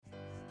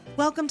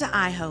Welcome to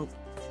iHope.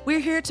 We're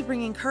here to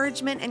bring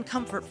encouragement and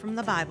comfort from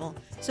the Bible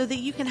so that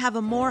you can have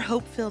a more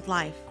hope-filled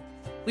life.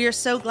 We are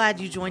so glad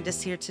you joined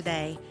us here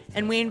today,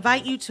 and we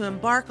invite you to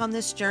embark on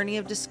this journey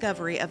of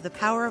discovery of the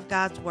power of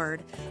God's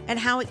Word and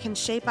how it can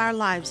shape our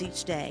lives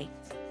each day.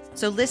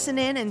 So listen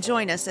in and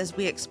join us as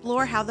we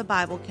explore how the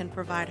Bible can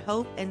provide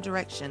hope and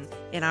direction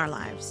in our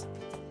lives.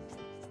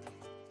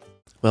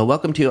 Well,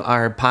 welcome to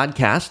our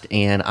podcast,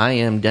 and I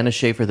am Dennis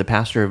Schaefer, the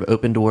pastor of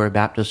Open Door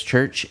Baptist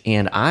Church,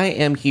 and I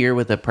am here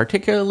with a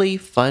particularly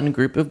fun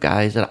group of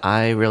guys that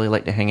I really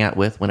like to hang out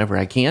with whenever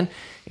I can,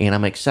 and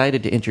I'm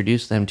excited to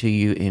introduce them to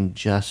you in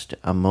just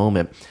a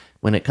moment.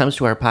 When it comes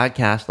to our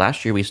podcast,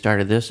 last year we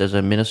started this as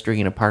a ministry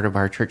and a part of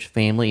our church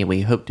family, and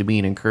we hope to be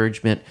an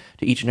encouragement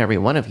to each and every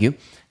one of you,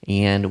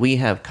 and we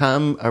have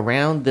come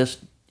around this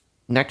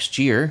next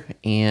year,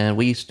 and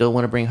we still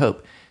want to bring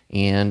hope.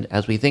 And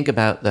as we think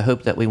about the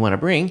hope that we want to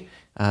bring,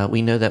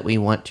 we know that we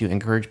want to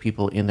encourage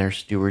people in their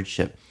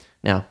stewardship.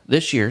 Now,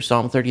 this year,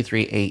 Psalm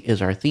 33:8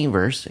 is our theme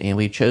verse, and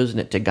we've chosen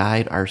it to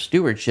guide our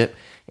stewardship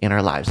in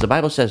our lives. The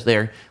Bible says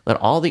there,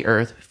 "Let all the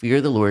earth fear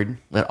the Lord,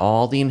 let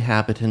all the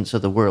inhabitants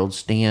of the world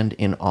stand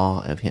in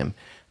awe of him."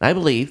 And I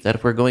believe that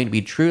if we're going to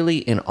be truly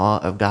in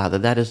awe of God,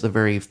 that is the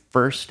very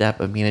first step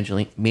of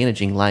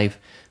managing life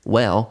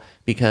well,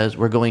 because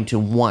we're going to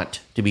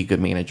want to be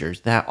good managers.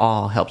 That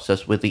all helps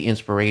us with the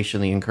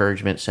inspiration, the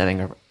encouragement,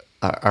 setting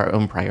our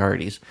own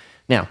priorities.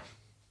 Now,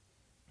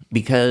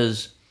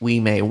 because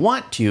we may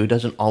want to,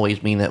 doesn't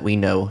always mean that we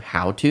know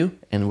how to,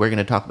 and we're going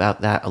to talk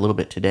about that a little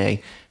bit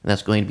today, and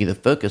that's going to be the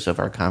focus of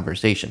our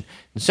conversation.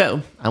 And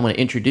so, I want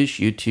to introduce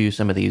you to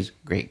some of these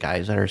great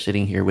guys that are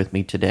sitting here with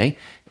me today,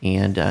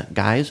 and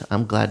guys,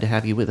 I'm glad to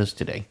have you with us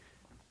today.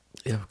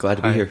 Yeah, glad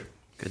to be here.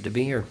 Good to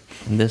be here.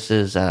 And this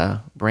is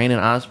Brandon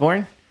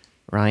Osborne,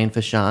 Ryan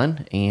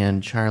Fashon,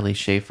 and Charlie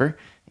Schaefer,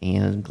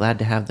 and glad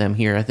to have them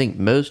here. I think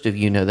most of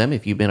you know them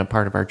if you've been a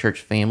part of our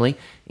church family,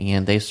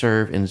 and they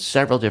serve in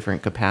several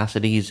different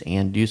capacities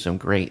and do some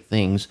great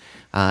things.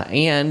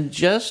 And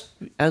just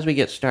as we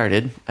get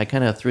started, I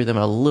kind of threw them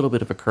a little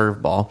bit of a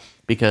curveball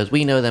because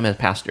we know them as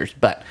pastors,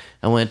 but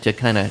I wanted to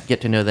kind of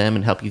get to know them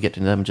and help you get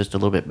to know them just a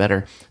little bit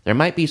better. There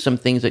might be some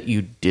things that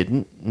you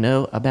didn't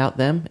know about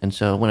them, and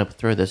so I want to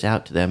throw this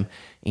out to them.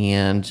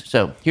 And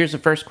so here's the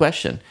first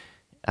question.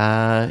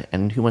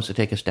 And who wants to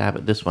take a stab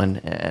at this one?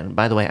 And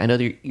by the way, I know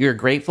that you're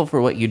grateful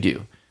for what you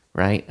do,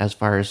 right? As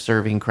far as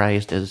serving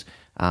Christ as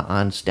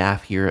on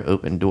staff here at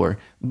Open Door.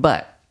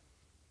 But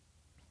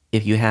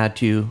if you had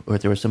to, or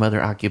if there was some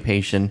other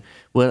occupation,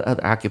 what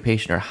other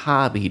occupation or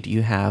hobby do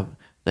you have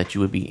that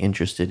you would be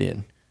interested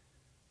in?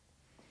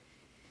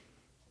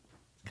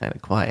 Kind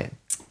of quiet.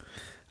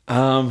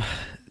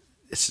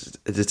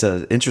 It's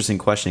an interesting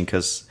question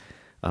because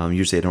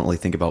usually I don't really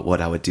think about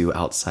what I would do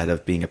outside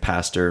of being a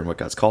pastor and what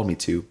God's called me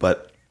to.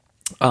 But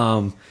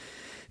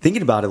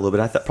thinking about it a little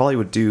bit, I probably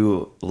would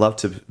love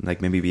to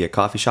like maybe be a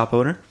coffee shop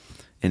owner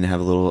and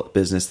have a little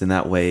business in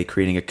that way,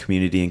 creating a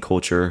community and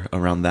culture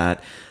around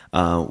that,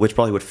 which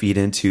probably would feed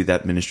into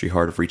that ministry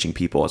heart of reaching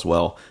people as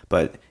well,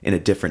 but in a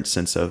different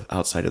sense of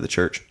outside of the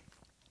church.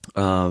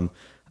 I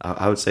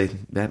would say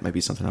that might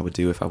be something I would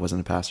do if I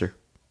wasn't a pastor.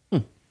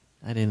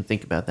 I didn't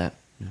think about that.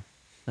 Yeah.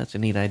 That's a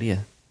neat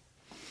idea.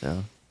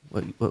 So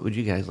what would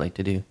you guys like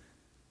to do?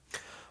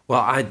 Well,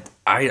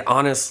 I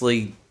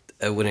honestly,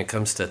 when it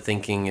comes to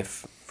thinking,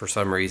 if for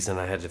some reason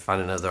I had to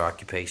find another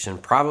occupation,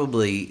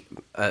 probably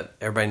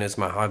everybody knows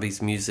my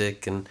hobby's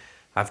music, and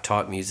I've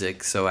taught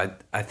music, so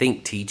I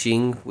think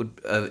teaching would,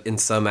 in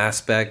some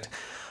aspect,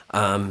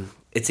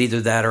 it's either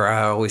that or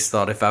I always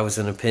thought if I was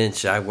in a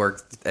pinch, I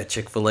worked at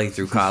Chick-fil-A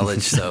through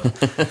college, so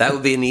that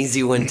would be an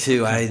easy one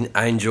too.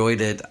 I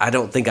enjoyed it. I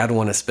don't think I'd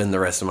want to spend the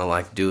rest of my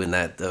life doing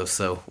that though,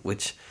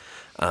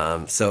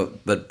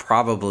 but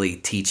probably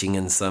teaching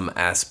in some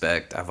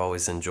aspect. I've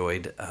always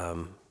enjoyed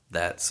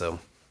that. So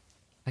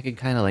I could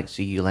kind of like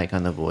see you like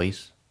on The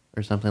Voice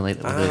or something like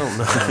that. I don't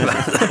know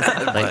about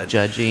that, like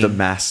judging. The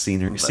Masked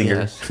Singer.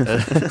 Yes.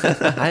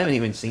 I haven't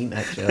even seen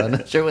that show. I'm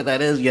not sure what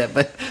that is yet,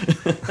 but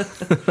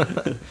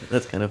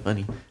that's kind of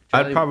funny.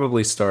 Charlie? I'd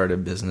probably start a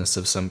business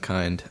of some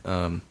kind,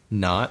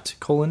 not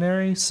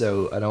culinary.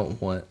 So I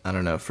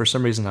don't know. For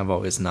some reason, I've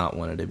always not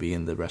wanted to be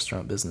in the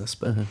restaurant business,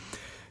 but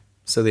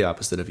so the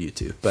opposite of you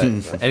two. But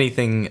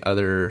anything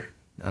other,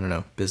 I don't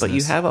know, business. But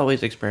you have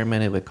always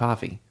experimented with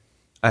coffee.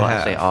 Well,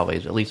 I say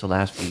always, at least the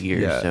last few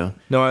years. Yeah. So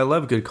no, I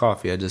love good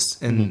coffee. I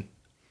don't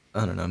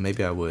know,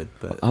 maybe I would,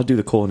 but I'll do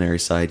the culinary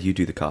side. You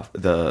do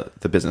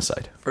the business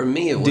side. For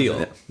me, it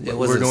wasn't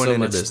We're going so into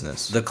much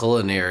business. the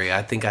culinary.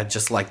 I think I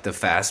just like the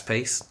fast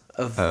pace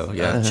of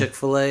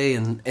Chick-fil-A,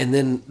 and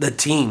then the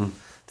team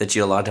that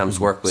you a lot of times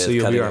work with. So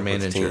you'll be cutting our up with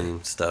manager.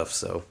 team stuff.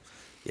 So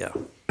yeah,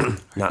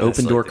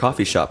 Open Door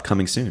Coffee Shop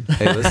coming soon.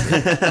 hey,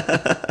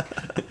 listen,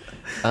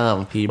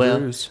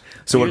 Hebrews.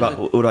 So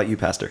what about you,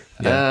 Pastor?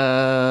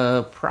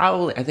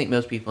 probably, I think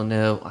most people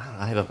know,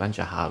 I have a bunch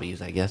of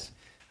hobbies, I guess.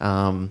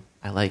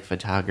 I like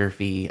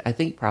photography. I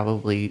think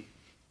probably,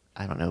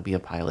 I don't know, be a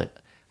pilot.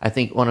 I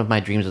think one of my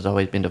dreams has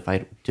always been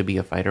to be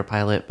a fighter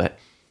pilot, but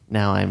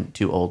now I'm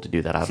too old to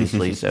do that,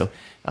 obviously. So,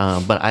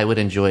 but I would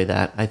enjoy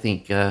that. I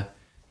think, as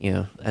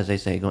they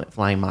say,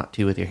 flying Mach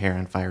 2 with your hair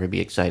on fire would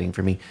be exciting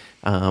for me,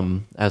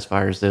 as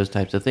far as those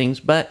types of things.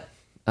 But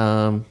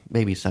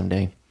maybe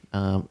someday.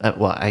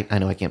 I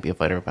know I can't be a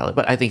fighter or pilot,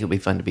 but I think it'd be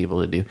fun to be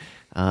able to do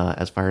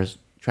as far as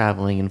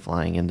traveling and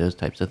flying and those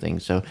types of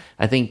things. So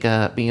I think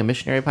being a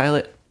missionary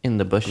pilot in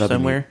the bush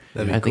somewhere,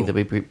 I think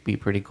that'd be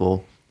pretty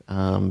cool.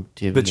 But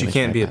you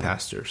can't be a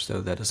pastor, so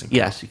that doesn't count.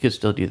 Yes, you could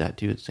still do that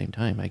too at the same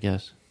time, I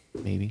guess.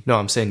 Maybe. No,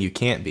 I'm saying you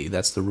can't be.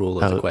 That's the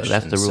rule of the question.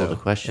 That's the rule of the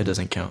question. It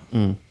doesn't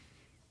count.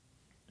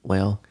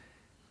 Well,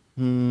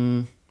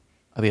 I'll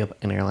be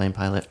an airline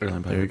pilot. There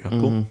you go.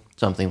 Cool.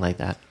 Something like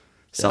that.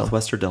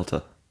 Southwest or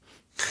Delta?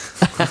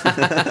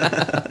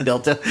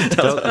 Delta.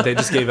 They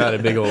just gave out a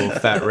big old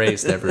fat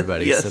raise to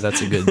everybody, Yes. so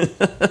that's a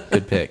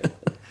good pick.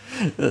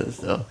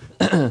 So,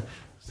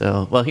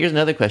 well, here's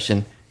another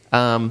question.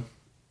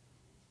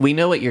 We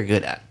know what you're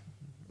good at,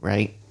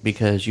 right?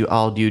 Because you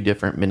all do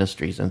different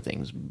ministries and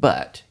things.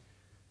 But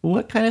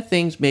what kind of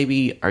things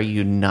maybe are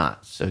you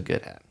not so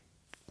good at?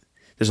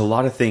 There's a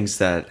lot of things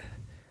that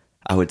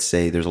I would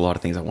say there's a lot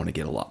of things I want to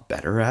get a lot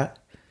better at.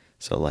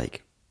 So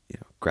like,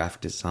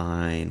 graphic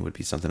design would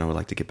be something I would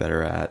like to get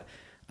better at.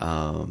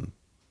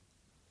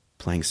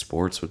 Playing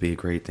sports would be a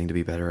great thing to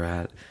be better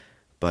at.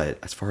 But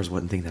as far as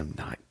one thing that I'm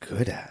not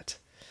good at,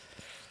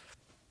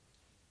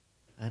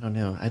 I don't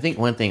know. I think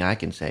one thing I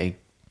can say,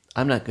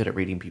 I'm not good at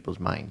reading people's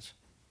minds.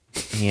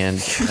 And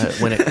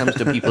when it comes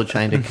to people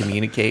trying to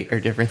communicate or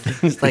different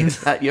things like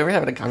that, you ever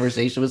having a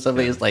conversation with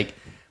somebody is like,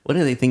 what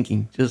are they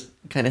thinking? Just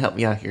kind of help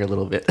me out here a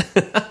little bit.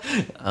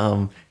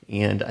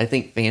 And I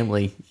think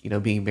family,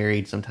 being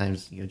married,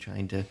 sometimes,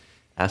 trying to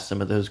ask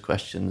some of those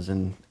questions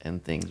and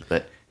things.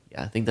 But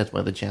yeah, I think that's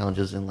one of the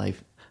challenges in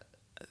life.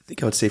 I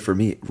think I would say for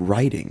me,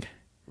 writing.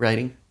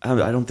 Writing? I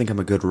don't think I'm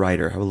a good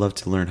writer. I would love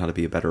to learn how to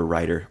be a better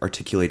writer,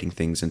 articulating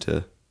things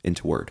into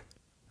word.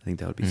 I think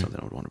that would be something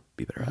I would want to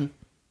be better at.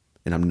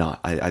 And I'm not.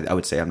 I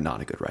would say I'm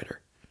not a good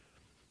writer.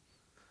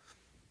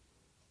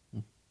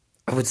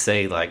 I would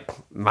say, like,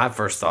 my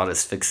first thought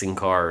is fixing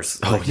cars.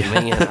 Oh, Like, yeah.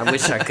 Man, I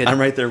wish I could. I'm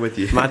right there with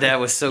you. My dad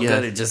was so Yeah.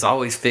 good at just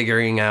always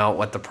figuring out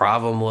what the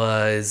problem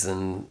was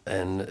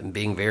and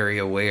being very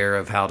aware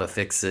of how to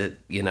fix it.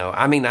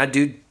 I mean, I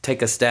do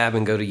take a stab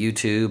and go to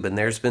YouTube, and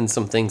there's been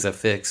some things I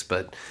fixed,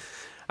 but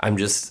I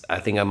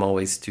think I'm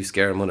always too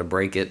scared I'm going to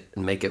break it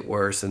and make it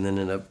worse and then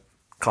end up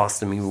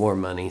costing me more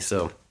money.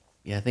 So,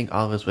 Yeah, I think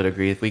all of us would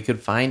agree. If we could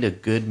find a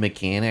good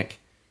mechanic,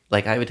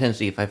 like I have a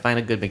tendency, if I find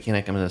a good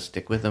mechanic, I'm going to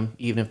stick with them,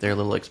 even if they're a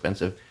little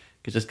expensive,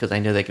 because I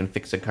know they can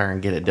fix a car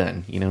and get it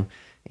done,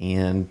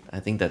 And I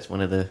think that's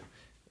one of the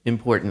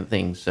important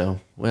things. So,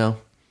 well,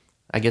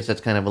 I guess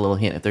that's kind of a little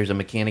hint. If there's a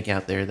mechanic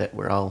out there that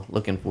we're all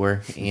looking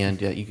for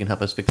and you can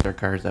help us fix our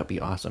cars, that'd be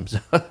awesome.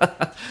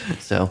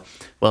 So,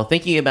 well,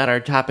 thinking about our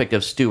topic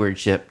of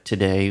stewardship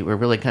today, we're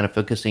really kind of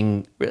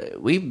focusing,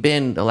 we've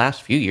been the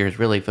last few years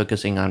really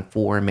focusing on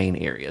 4 main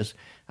areas.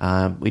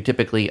 We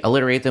typically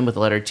alliterate them with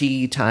the letter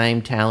T: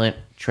 time, talent,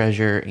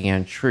 treasure,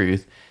 and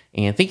truth.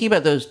 And thinking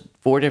about those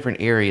 4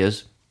 different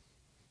areas,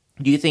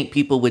 do you think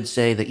people would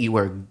say that you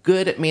are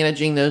good at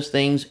managing those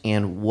things?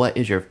 And what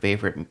is your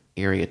favorite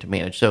area to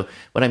manage? So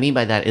what I mean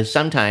by that is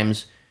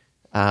sometimes,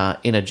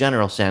 in a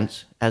general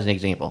sense, as an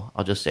example,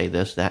 I'll just say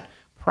this, that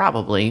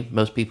probably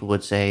most people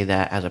would say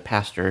that as a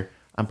pastor,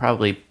 I'm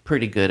probably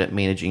pretty good at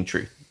managing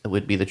truth. It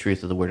would be the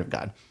truth of the Word of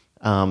God.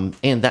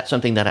 And that's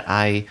something that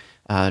I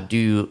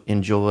do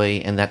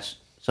enjoy, and that's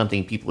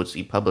something people would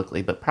see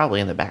publicly, but probably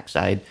on the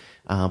backside,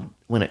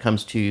 when it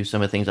comes to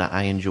some of the things that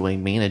I enjoy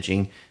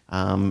managing.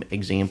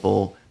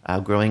 Example,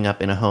 growing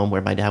up in a home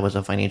where my dad was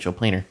a financial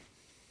planner.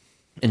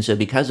 And so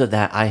because of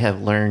that, I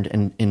have learned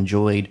and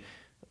enjoyed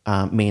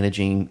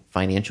managing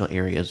financial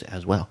areas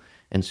as well.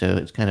 And so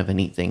it's kind of a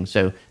neat thing.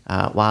 So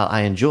while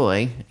I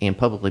enjoy, and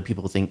publicly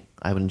people think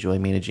I would enjoy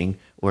managing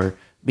or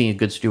being a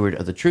good steward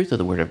of the truth of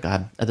the Word of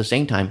God, at the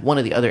same time, one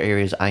of the other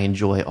areas I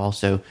enjoy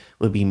also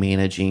would be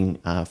managing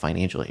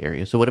financial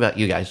areas. So what about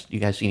you guys? Do you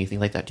guys see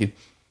anything like that too?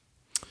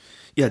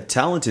 Yeah,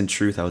 talent and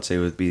truth, I would say,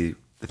 would be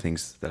the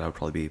things that I would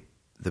probably be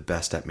the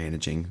best at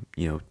managing.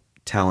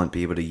 Talent,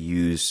 be able to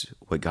use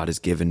what God has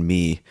given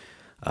me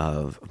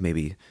of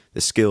maybe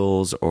the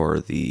skills or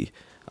the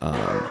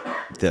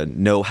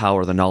know-how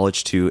or the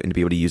knowledge to, and to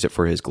be able to use it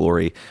for His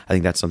glory. I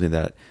think that's something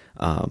that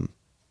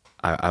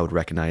I would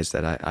recognize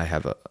that I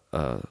have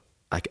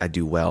I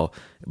do well.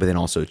 But then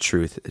also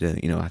truth,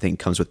 I think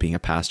comes with being a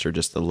pastor,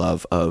 just the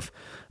love of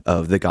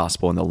the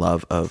gospel and the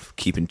love of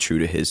keeping true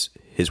to His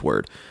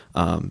word,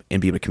 and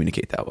be able to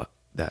communicate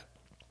that.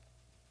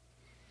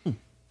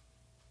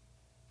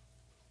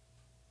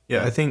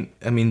 Yeah, I think,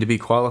 to be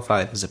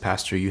qualified as a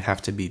pastor, you have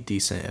to be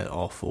decent at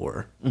all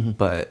 4. Mm-hmm.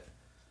 But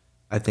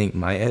I think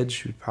my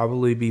edge would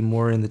probably be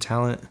more in the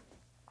talent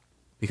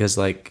because,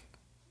 I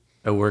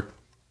work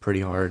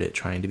pretty hard at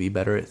trying to be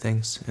better at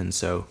things. And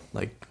so,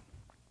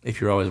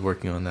 if you're always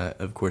working on that,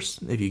 of course,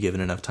 if you give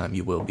it enough time,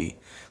 you will be.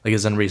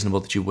 It's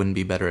unreasonable that you wouldn't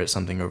be better at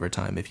something over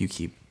time if you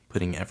keep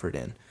putting effort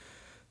in.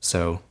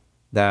 So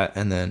that,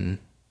 and then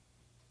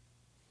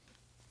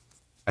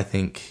I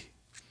think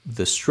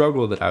the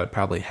struggle that I would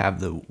probably have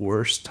the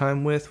worst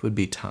time with would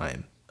be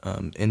time.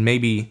 And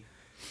maybe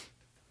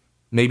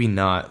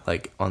not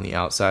like on the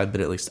outside,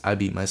 but at least I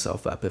beat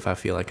myself up if I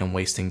feel like I'm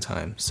wasting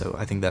time. So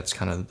I think that's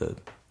kind of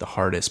the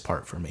hardest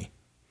part for me.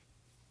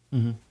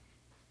 Mm-hmm.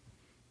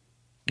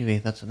 Maybe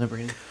that's a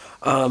no-brainer.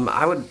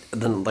 I would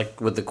then,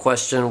 like, with the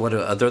question, what do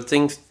others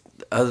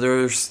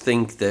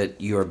think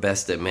that you are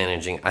best at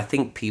managing? I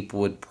think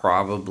people would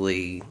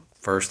probably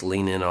first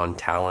lean in on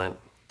talent,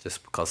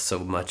 just because so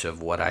much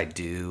of what I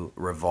do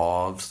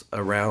revolves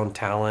around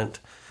talent,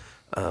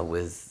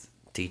 with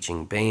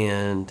teaching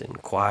band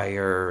and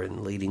choir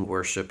and leading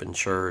worship in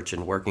church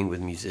and working with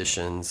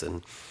musicians.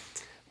 And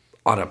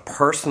on a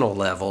personal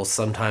level,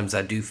 sometimes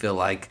I do feel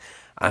like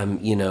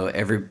I'm,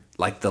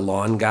 like the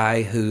lawn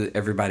guy who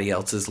everybody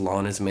else's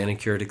lawn is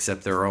manicured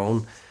except their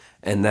own.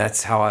 And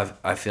that's how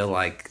I feel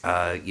like,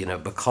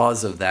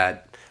 because of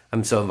that,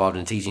 I'm so involved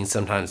in teaching,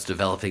 sometimes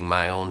developing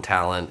my own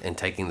talent and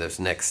taking those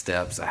next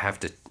steps. I have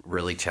to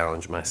really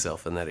challenge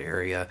myself in that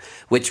area,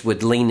 which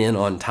would lean in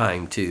on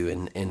time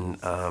too,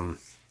 and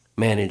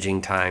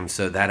managing time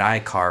so that I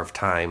carve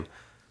time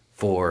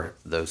for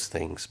those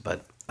things.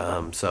 But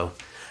so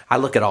I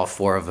look at all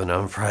four of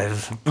them. I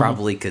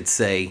probably could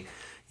say,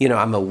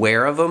 I'm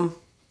aware of them,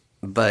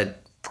 but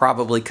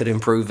probably could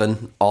improve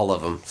in all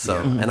of them. So,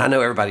 and I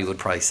know everybody would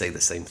probably say the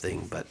same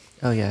thing, but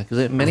Oh yeah, because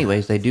in many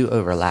ways they do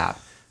overlap.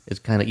 It's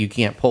kind of, you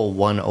can't pull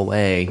one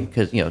away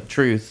because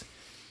truth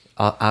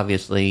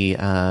obviously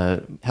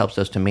helps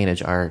us to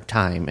manage our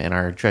time and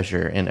our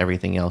treasure and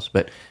everything else.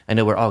 But I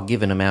know we're all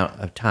given amount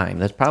of time.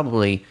 That's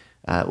probably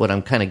what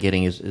I'm kind of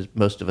getting is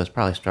most of us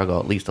probably struggle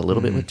at least a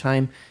little bit with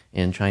time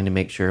and trying to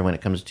make sure when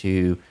it comes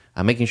to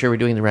making sure we're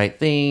doing the right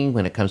thing,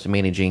 when it comes to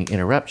managing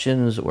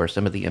interruptions or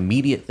some of the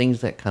immediate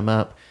things that come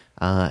up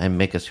and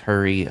make us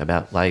hurry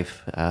about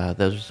life.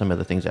 Those are some of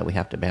the things that we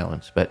have to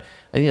balance. But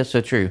I think that's so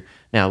true.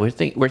 Now, we're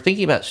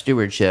thinking about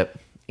stewardship,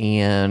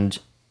 and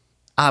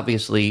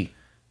obviously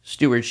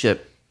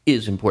stewardship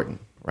is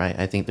important, right?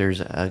 I think there's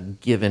a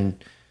given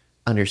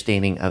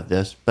understanding of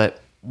this,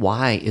 but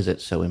why is it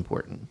so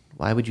important?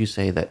 Why would you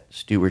say that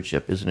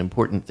stewardship is an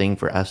important thing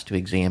for us to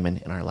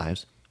examine in our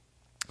lives?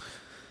 I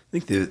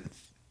think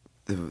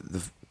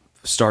the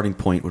starting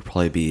point would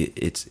probably be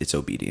it's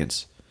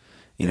obedience,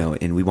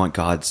 and we want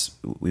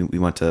we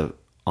want to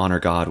honor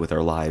God with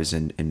our lives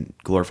and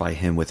glorify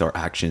Him with our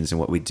actions and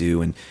what we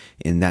do,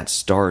 and that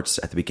starts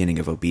at the beginning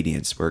of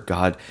obedience, where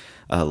God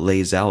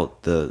lays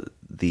out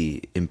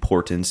the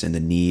importance and the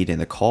need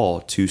and the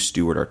call to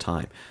steward our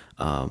time.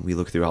 We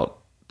look throughout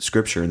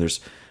Scripture, and there's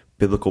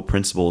biblical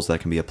principles that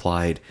can be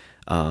applied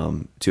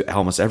to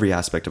almost every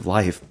aspect of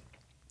life.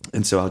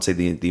 And so I would say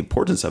the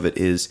importance of it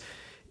is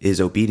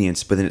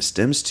obedience, but then it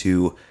stems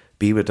to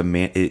be able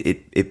to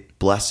it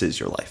blesses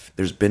your life.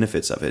 There's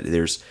benefits of it.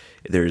 There's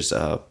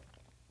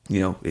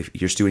if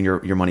you're stewarding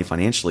your money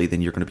financially,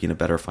 then you're going to be in a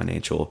better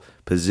financial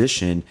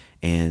position.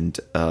 And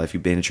if you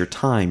manage your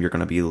time, you're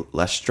going to be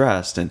less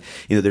stressed. And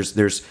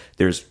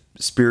there's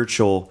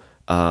spiritual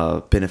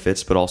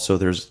benefits, but also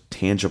there's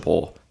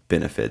tangible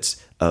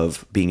benefits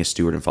of being a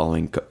steward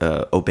and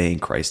obeying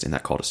Christ in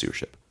that call to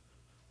stewardship.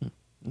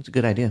 That's a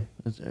good idea.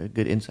 That's a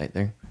good insight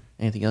there.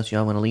 Anything else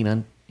y'all want to lean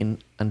on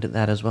onto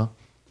that as well?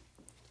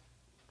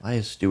 Why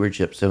is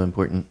stewardship so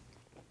important?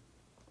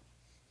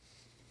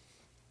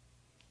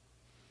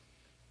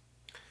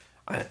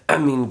 I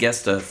mean,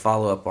 guess to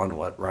follow up on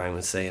what Ryan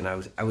was saying,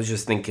 I was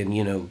just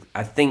thinking,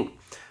 I think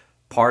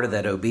part of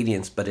that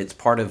obedience, but it's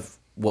part of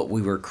what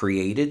we were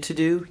created to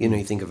do.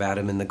 You think of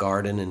Adam in the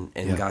garden,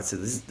 and God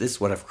said, this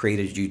is what I've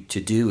created you to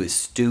do, is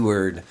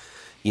steward,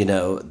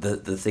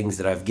 the things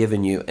that I've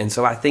given you. And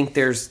so I think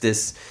there's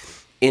this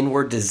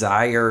inward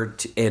desire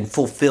and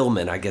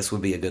fulfillment, I guess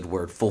would be a good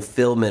word,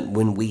 fulfillment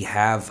when we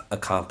have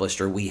accomplished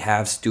or we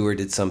have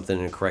stewarded something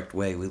in a correct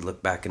way. We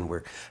look back and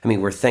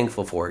we're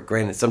thankful for it.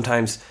 Granted,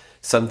 sometimes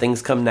some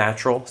things come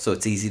natural, so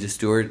it's easy to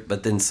steward,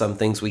 but then some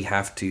things we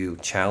have to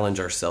challenge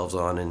ourselves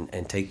on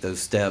and take those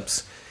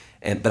steps.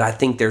 But I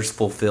think there's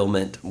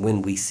fulfillment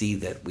when we see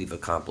that we've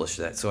accomplished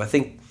that. So I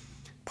think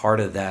part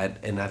of that,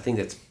 and I think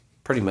that's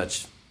pretty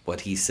much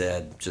what he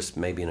said, just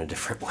maybe in a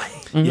different way.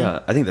 Mm-hmm.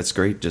 Yeah, I think that's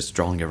great, just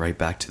drawing it right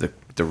back to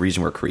the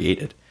reason we're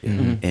created.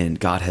 Mm-hmm. And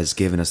God has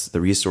given us the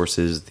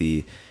resources,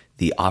 the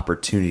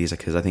opportunities,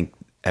 because I think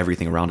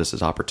everything around us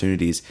is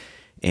opportunities,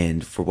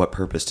 and for what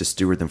purpose? To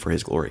steward them for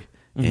His glory.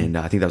 Mm-hmm. And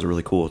I think that was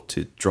really cool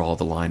to draw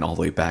the line all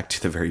the way back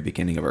to the very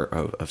beginning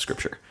of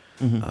Scripture,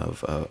 mm-hmm.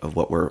 of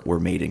what we're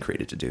made and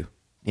created to do.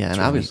 Yeah, that's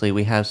and obviously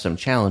we have some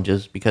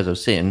challenges because of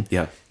sin.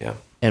 Yeah.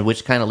 And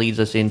which kind of leads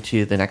us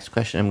into the next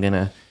question I'm going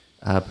to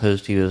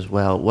pose to you as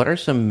well. What are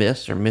some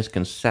myths or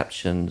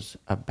misconceptions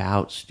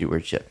about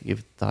stewardship?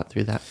 You've thought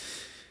through that?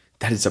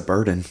 That it's a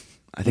burden.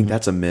 I think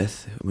that's a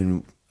myth.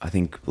 I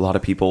think a lot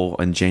of people,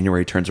 when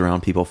January turns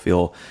around, people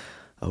feel,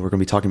 we're going to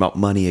be talking about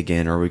money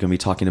again, or we're going to be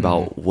talking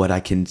about what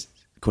I can,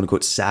 quote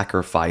unquote,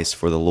 sacrifice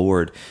for the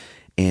Lord.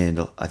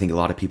 And I think a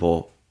lot of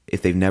people,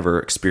 if they've never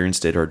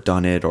experienced it or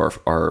done it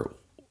or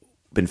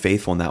been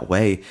faithful in that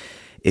way,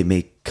 it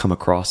may come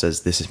across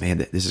as this is going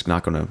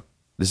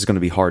to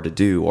be hard to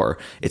do, or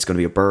it's going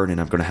to be a burden.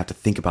 I'm going to have to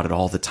think about it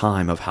all the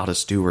time of how to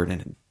steward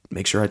and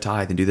make sure I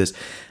tithe and do this.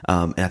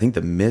 And I think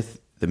the myth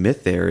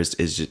there is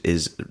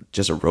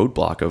just a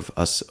roadblock of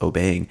us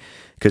obeying,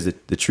 because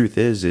the truth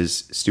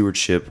is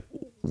stewardship,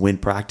 when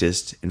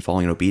practiced and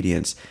following in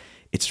obedience,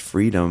 it's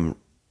freedom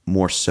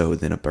more so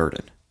than a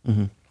burden.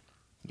 Mm-hmm.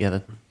 Yeah,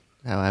 that's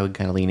how I would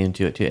kind of lean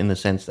into it too, in the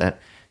sense that,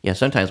 yeah,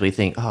 sometimes we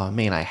think, oh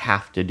man, I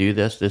have to do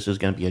this. This is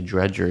going to be a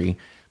drudgery.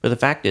 But the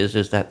fact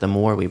is that the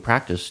more we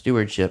practice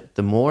stewardship,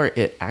 the more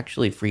it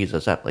actually frees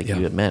us up, like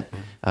you had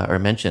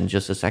mentioned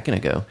just a second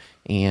ago.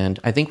 And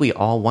I think we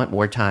all want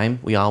more time.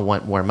 We all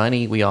want more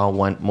money. We all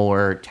want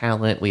more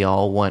talent. We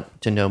all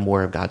want to know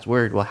more of God's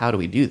word. Well, how do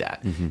we do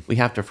that? Mm-hmm. We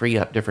have to free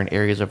up different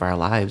areas of our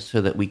lives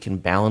so that we can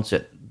balance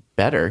it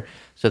better,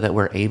 so that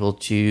we're able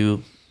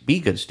to be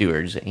good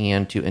stewards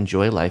and to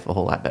enjoy life a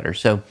whole lot better.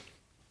 So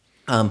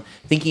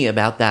thinking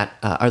about that,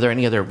 are there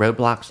any other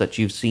roadblocks that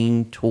you've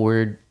seen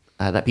toward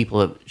that people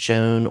have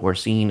shown or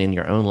seen in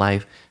your own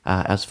life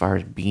as far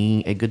as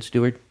being a good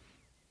steward?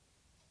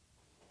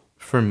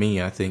 For me,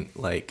 I think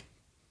like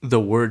the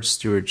word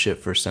stewardship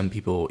for some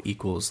people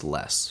equals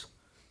less.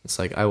 It's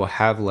like, I will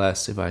have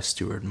less if I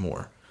steward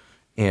more.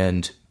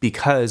 And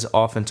because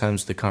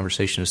oftentimes the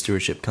conversation of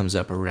stewardship comes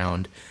up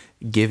around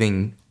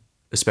giving,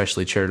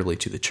 especially charitably,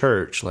 to the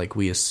church, like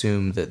we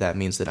assume that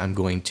means that I'm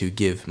going to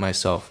give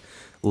myself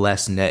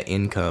less net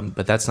income,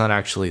 but that's not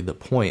actually the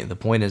point. The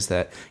point is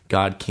that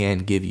God can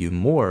give you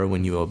more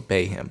when you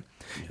obey him.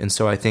 And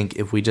so I think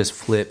if we just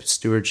flip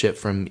stewardship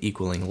from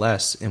equaling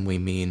less and we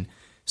mean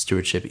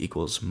stewardship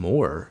equals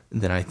more,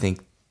 then I think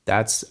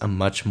that's a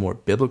much more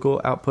biblical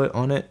output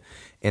on it.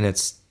 And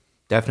it's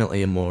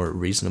definitely a more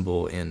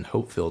reasonable and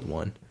hope-filled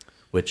one,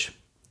 which,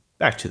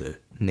 back to the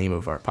name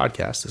of our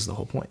podcast, is the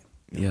whole point.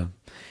 Yeah.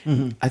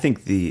 Mm-hmm. I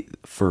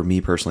think for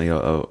me personally,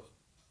 a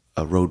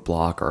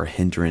roadblock or a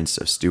hindrance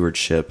of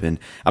stewardship, and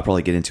I'll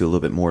probably get into a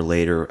little bit more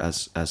later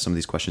as some of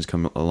these questions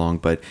come along,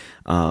 but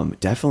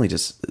definitely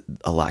just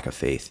a lack of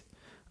faith.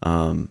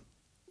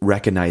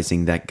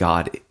 Recognizing that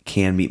God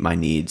can meet my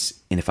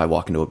needs, and if I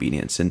walk into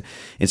obedience, and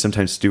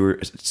sometimes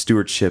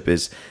stewardship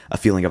is a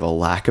feeling of a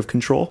lack of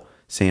control,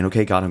 saying,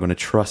 okay, God, I'm going to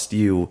trust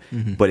you,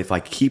 but if I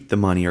keep the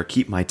money or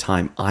keep my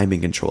time, I'm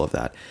in control of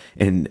that.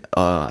 And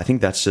I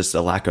think that's just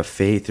a lack of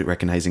faith,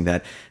 recognizing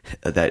that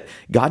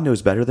God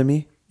knows better than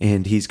me,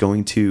 and he's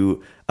going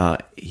to,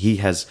 he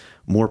has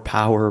more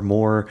power,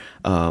 more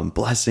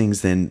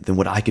blessings than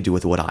what I could do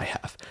with what I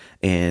have.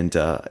 And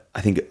I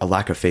think a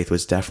lack of faith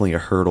was definitely a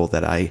hurdle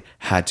that I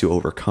had to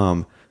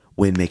overcome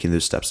when making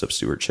those steps of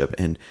stewardship.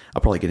 And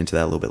I'll probably get into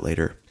that a little bit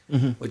later.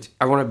 Mm-hmm. Which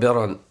I want to build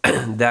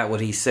on that, what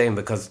he's saying,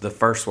 because the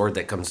first word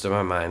that comes to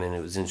my mind, and it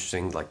was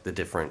interesting, like the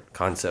different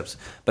concepts,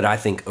 but I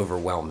think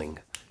overwhelming.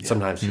 Yeah.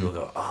 Sometimes people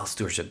go, oh,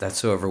 stewardship, that's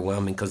so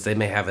overwhelming, because they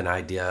may have an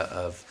idea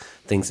of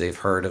things they've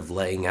heard of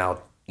laying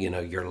out,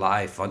 your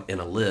life in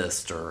a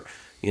list, or,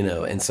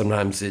 and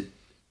sometimes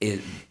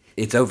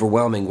it's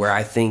overwhelming, where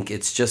I think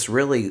it's just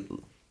really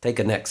take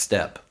a next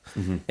step.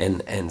 Mm-hmm.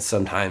 And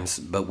sometimes,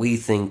 but we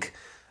think,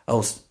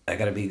 oh, I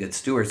got to be a good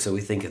steward, so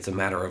we think it's a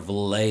matter of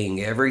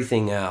laying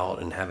everything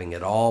out and having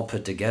it all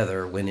put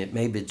together, when it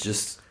may be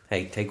just,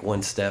 hey, take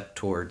one step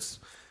towards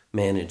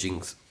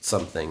managing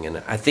something.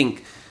 And I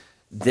think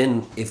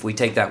then if we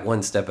take that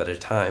one step at a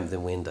time,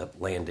 then we end up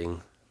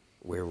landing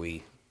where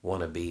we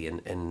want to be,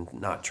 and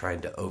not trying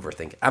to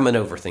overthink. I'm an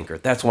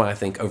overthinker. That's why I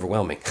think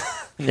overwhelming.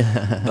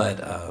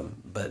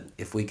 But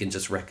if we can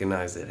just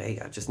recognize that, hey,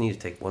 I just need to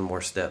take one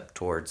more step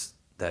towards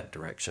that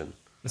direction.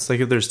 It's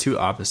like if there's two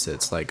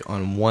opposites, like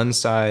on one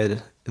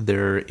side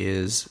there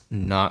is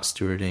not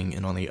stewarding,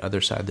 and on the other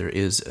side there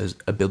is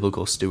a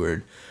biblical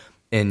steward.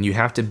 And you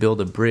have to build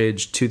a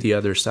bridge to the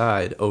other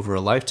side over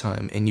a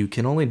lifetime, and you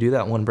can only do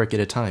that one brick at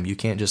a time. You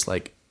can't just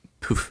like,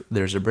 poof,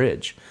 there's a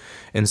bridge.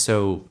 And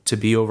so to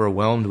be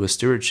overwhelmed with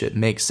stewardship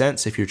makes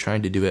sense if you're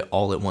trying to do it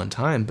all at one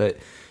time, but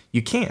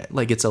you can't.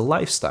 Like, it's a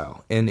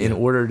lifestyle. And in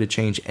order to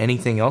change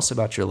anything else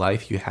about your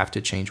life, you have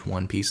to change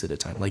one piece at a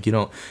time. Like, you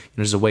don't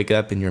just wake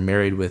up and you're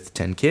married with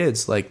 10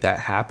 kids. Like, that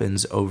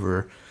happens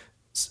over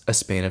a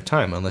span of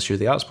time, unless you're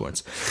the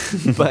Osborns.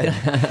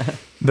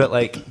 But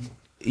like,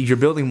 you're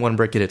building one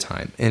brick at a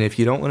time. And if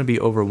you don't want to be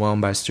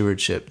overwhelmed by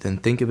stewardship, then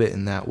think of it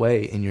in that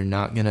way, and you're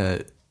not going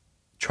to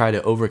try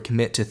to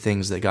overcommit to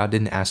things that God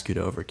didn't ask you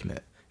to overcommit.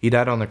 He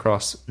died on the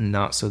cross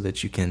not so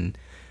that you can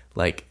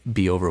like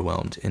be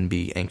overwhelmed and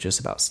be anxious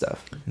about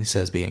stuff. He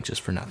says, "Be anxious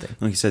for nothing."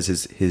 Well, he says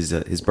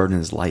his burden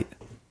is light.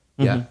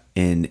 Yeah,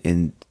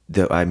 and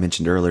I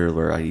mentioned earlier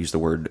where I used the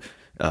word.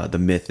 The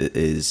myth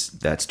is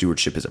that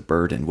stewardship is a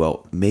burden.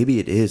 Well, maybe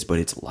it is, but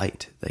it's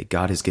light. Like,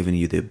 God has given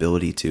you the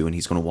ability to, and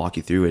He's going to walk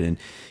you through it. And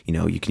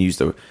you can use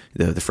the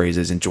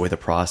phrases "enjoy the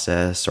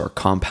process" or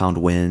 "compound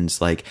wins."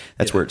 Like,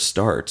 that's where it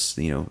starts.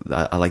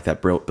 I like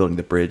that building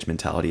the bridge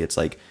mentality. It's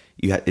like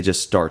it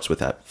just starts with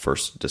that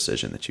first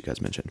decision that you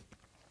guys mentioned.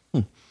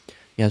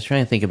 Yeah, I was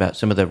trying to think about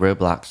some of the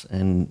roadblocks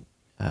and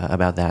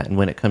about that, and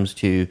when it comes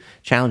to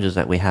challenges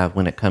that we have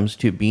when it comes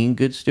to being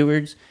good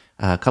stewards.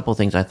 a couple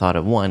things I thought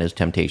of. One is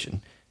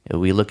temptation.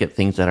 We look at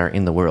things that are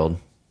in the world,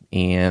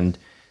 and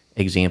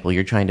example,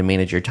 you're trying to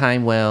manage your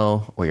time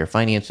well or your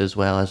finances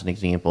well, as an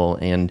example,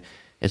 and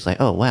it's like,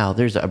 oh, wow,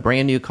 there's a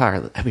brand new car.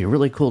 That'd be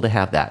really cool to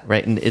have that,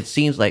 right? And it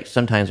seems like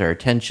sometimes our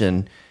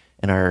attention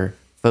and our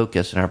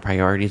focus and our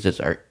priorities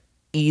are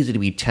easy to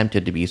be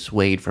tempted to be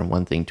swayed from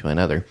one thing to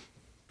another.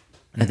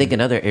 I think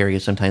another area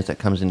sometimes that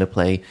comes into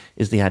play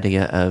is the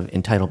idea of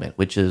entitlement,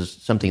 which is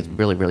something that's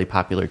really, really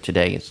popular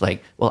today. It's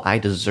like, well, I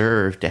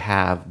deserve to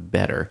have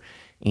better.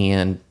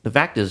 And the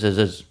fact is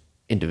as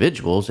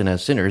individuals and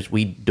as sinners,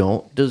 we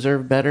don't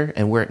deserve better.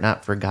 And were it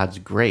not for God's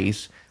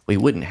grace, we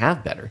wouldn't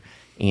have better.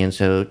 And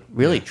so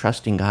really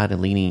trusting God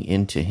and leaning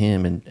into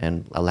him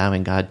and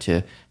allowing God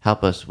to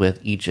help us with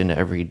each and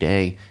every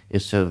day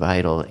is so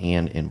vital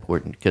and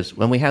important. Because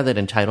when we have that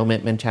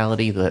entitlement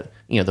mentality that,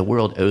 the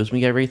world owes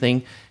me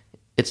everything,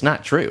 it's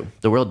not true.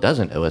 The world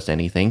doesn't owe us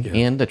anything.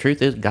 Yeah. And the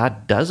truth is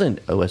God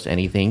doesn't owe us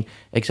anything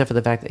except for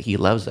the fact that he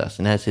loves us.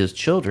 And as his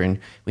children,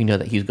 we know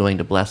that he's going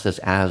to bless us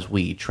as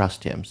we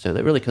trust him. So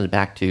that really comes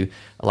back to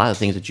a lot of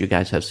things that you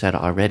guys have said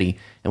already.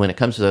 And when it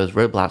comes to those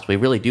roadblocks, we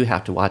really do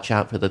have to watch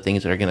out for the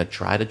things that are going to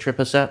try to trip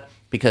us up,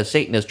 because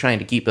Satan is trying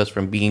to keep us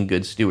from being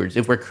good stewards.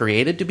 If we're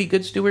created to be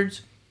good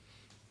stewards,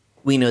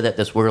 we know that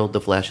this world,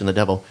 the flesh, and the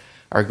devil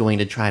are going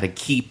to try to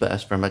keep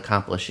us from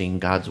accomplishing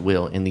God's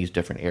will in these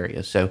different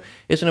areas. So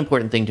it's an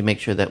important thing to make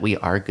sure that we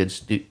are good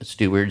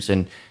stewards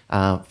and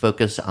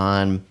focus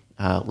on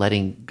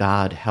letting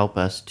God help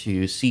us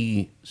to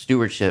see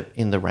stewardship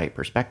in the right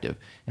perspective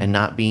and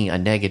not being a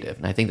negative.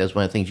 And I think that's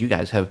one of the things you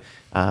guys have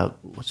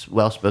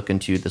well spoken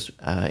to this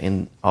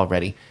in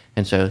already.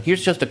 And so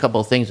here's just a couple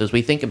of things as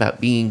we think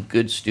about being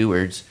good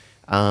stewards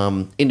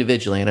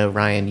individually. I know,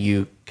 Ryan,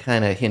 you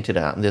kind of hinted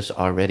on this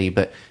already,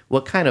 but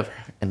what kind of,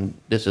 and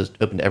this is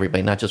open to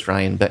everybody, not just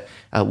Ryan, but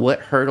what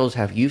hurdles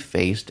have you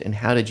faced and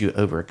how did you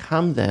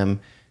overcome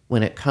them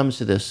when it comes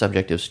to this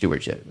subject of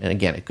stewardship? And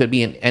again, it could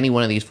be in any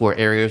one of these 4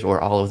 areas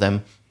or all of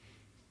them,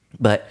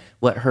 but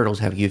what hurdles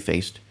have you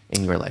faced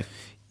in your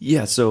life?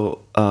 Yeah,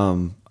 so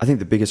I think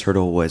the biggest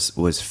hurdle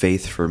was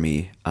faith for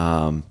me.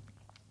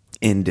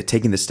 And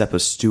taking the step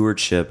of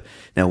stewardship.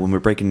 Now, when we're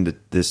breaking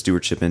the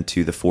stewardship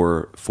into the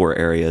four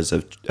areas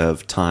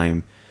of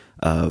time,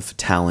 of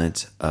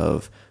talent,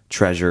 of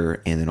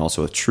treasure, and then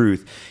also of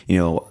truth,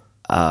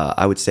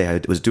 I would say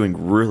I was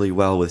doing really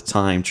well with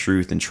time,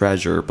 truth, and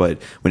treasure.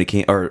 But when it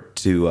came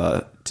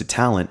to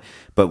talent,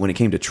 but when it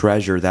came to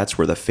treasure, that's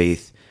where the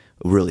faith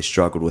really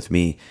struggled with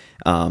me.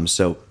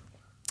 So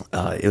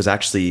it was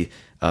actually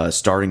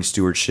starting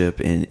stewardship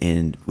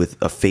and with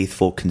a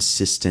faithful,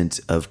 consistent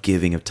of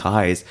giving of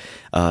tithes,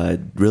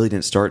 really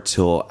didn't start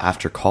till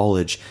after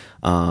college,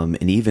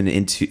 and even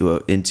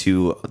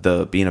into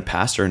the being a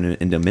pastor and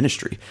into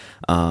ministry,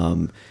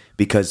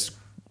 because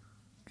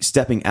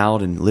stepping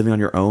out and living on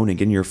your own and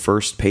getting your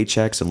first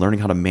paychecks and learning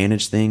how to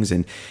manage things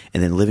and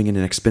then living in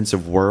an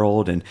expensive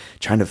world and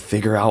trying to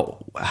figure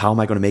out how am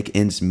I going to make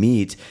ends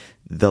meet.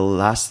 The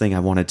last thing I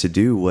wanted to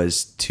do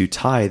was to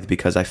tithe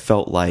because I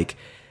felt like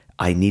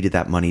I needed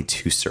that money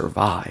to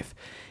survive.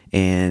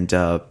 And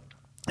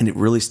it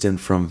really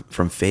stemmed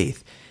from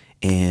faith.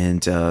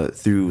 And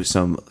through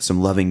some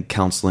loving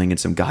counseling and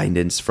some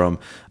guidance from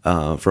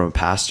a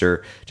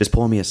pastor, just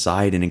pulling me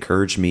aside and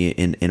encouraged me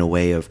in a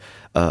way of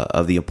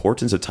the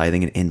importance of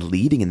tithing and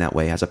leading in that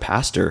way as a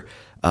pastor.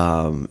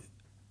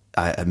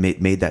 I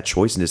made that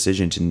choice and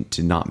decision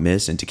to not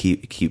miss and to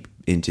keep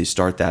and to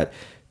start that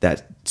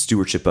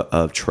stewardship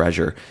of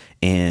treasure.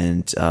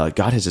 And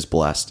God has just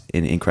blessed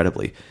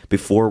incredibly.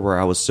 Before, where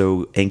I was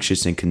so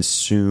anxious and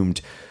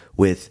consumed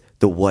with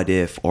the what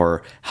if,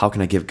 or how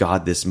can I give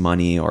God this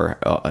money, or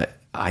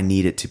I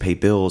need it to pay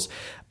bills,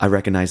 I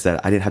recognized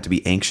that I didn't have to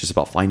be anxious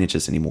about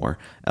finances anymore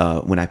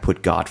when I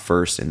put God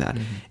first in that.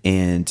 Mm-hmm.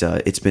 And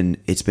it's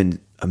been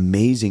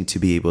amazing to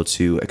be able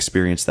to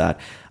experience that.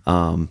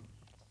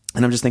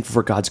 And I'm just thankful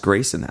for God's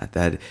grace in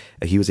that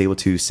he was able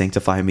to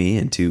sanctify me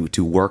and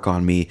to work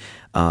on me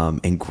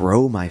and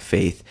grow my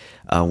faith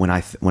when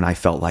I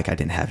felt like I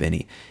didn't have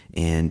any.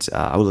 And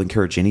I would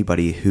encourage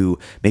anybody who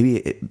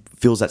maybe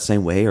feels that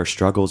same way or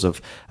struggles of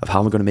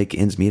how am I going to make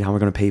ends meet, how am I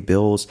going to pay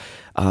bills.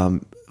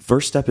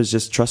 First step is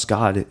just trust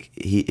God.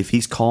 If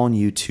he's calling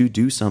you to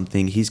do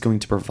something, he's going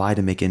to provide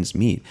and make ends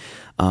meet.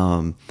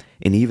 And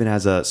even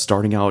as a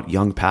starting out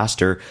young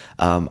pastor,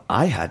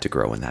 I had to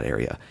grow in that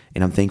area.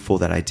 And I'm thankful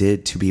that I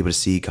did, to be able to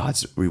see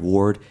God's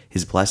reward,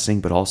 his blessing,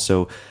 but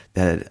also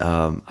that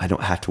I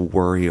don't have to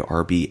worry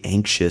or be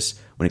anxious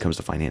when it comes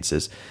to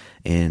finances.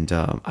 And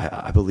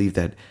I believe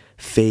that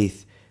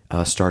faith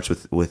starts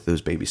with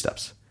those baby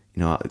steps.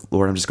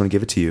 Lord, I'm just going to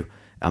give it to you.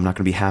 I'm not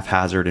going to be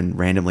haphazard and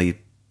randomly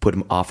put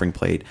an offering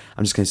plate.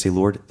 I'm just going to say,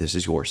 Lord, this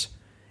is yours.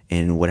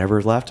 And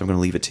whatever's left, I'm going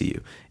to leave it to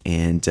you.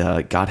 And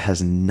God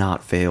has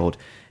not failed,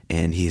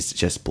 and he's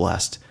just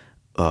blessed.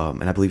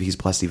 And I believe he's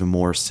blessed even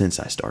more since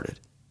I started.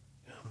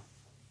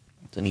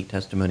 It's a neat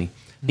testimony.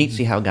 Neat to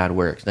see how God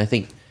works. And I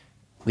think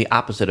the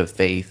opposite of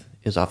faith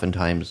is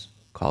oftentimes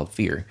called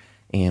fear.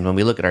 And when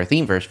we look at our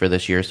theme verse for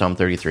this year, Psalm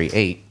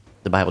 33:8,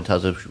 the Bible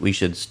tells us we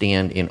should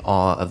stand in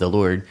awe of the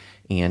Lord.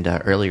 And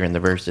earlier in the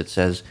verse, it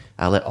says,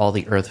 let all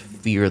the earth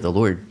fear the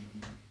Lord.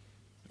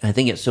 And I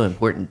think it's so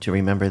important to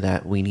remember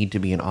that we need to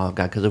be in awe of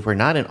God, because if we're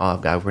not in awe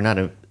of God, if we're not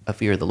in a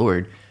fear of the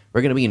Lord,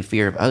 we're going to be in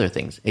fear of other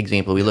things.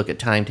 Example, we look at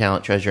time,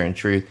 talent, treasure, and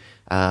truth.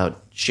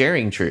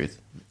 Sharing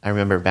truth. I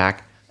remember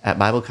back at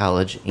Bible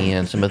college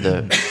and some of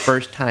the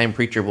first-time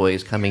preacher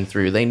boys coming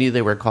through, they knew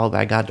they were called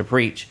by God to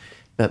preach.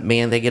 But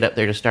man, they get up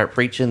there to start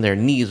preaching, their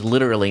knees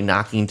literally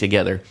knocking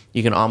together.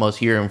 You can almost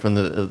hear them from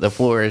the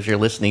floor as you're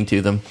listening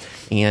to them.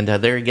 And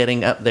they're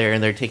getting up there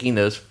and they're taking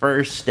those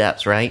first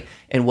steps, right?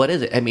 And what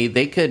is it? I mean,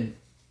 they could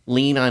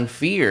lean on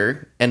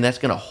fear and that's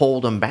going to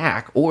hold them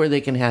back, or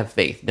they can have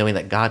faith, knowing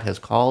that God has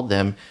called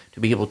them to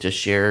be able to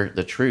share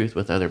the truth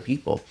with other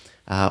people.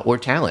 Or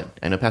talent.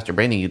 I know, Pastor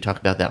Brandon, you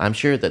talked about that. I'm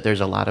sure that there's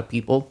a lot of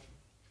people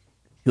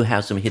who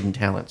have some hidden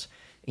talents.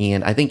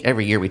 And I think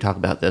every year we talk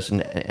about this,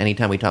 and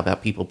anytime we talk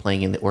about people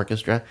playing in the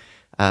orchestra,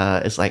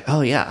 it's like,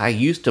 oh yeah, I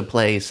used to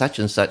play such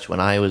and such when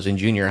I was in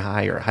junior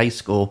high or high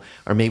school,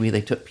 or maybe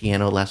they took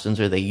piano lessons,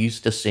 or they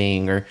used to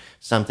sing, or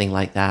something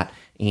like that.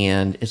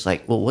 And it's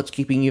like, well, what's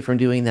keeping you from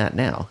doing that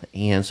now?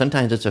 And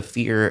sometimes it's a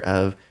fear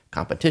of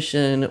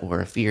competition,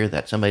 or a fear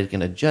that somebody's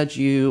going to judge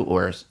you,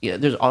 or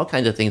there's all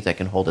kinds of things that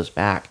can hold us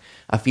back.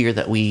 A fear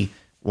that we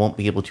won't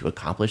be able to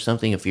accomplish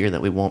something, a fear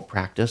that we won't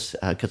practice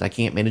because I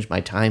can't manage my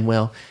time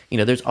well.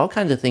 There's all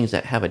kinds of things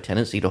that have a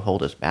tendency to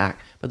hold us back,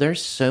 but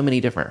there's so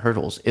many different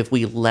hurdles if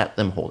we let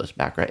them hold us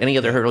back, right? Any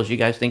other hurdles you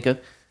guys think of?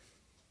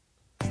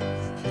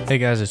 Hey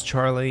guys, it's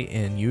Charlie,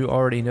 and you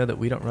already know that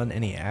we don't run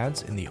any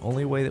ads, and the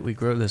only way that we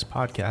grow this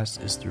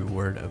podcast is through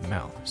word of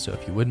mouth. So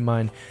if you wouldn't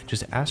mind,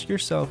 just ask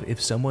yourself if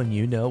someone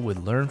you know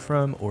would learn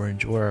from or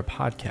enjoy our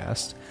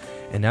podcast.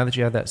 And now that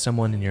you have that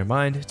someone in your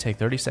mind, take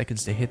 30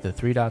 seconds to hit the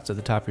 3 dots at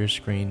the top of your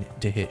screen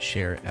to hit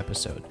share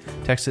episode.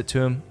 Text it to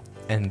them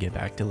and get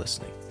back to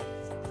listening.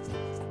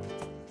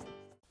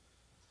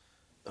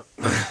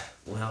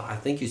 Well, I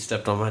think you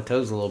stepped on my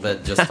toes a little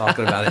bit just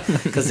talking about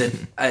it, because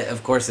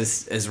of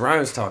course, as Ryan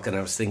was talking,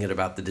 I was thinking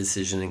about the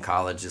decision in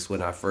college is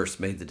when I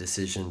first made the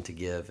decision to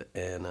give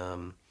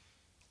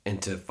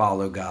and to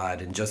follow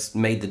God, and just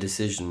made the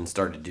decision and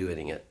started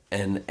doing it.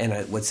 And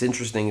what's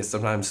interesting is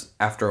sometimes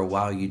after a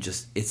while,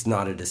 it's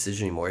not a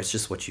decision anymore. It's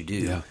just what you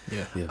do.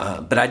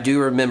 Yeah. But I do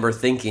remember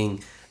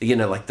thinking,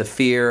 like the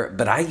fear,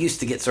 but I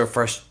used to get so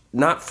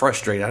not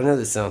frustrated. I know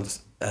this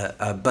sounds,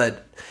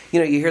 but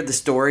you hear the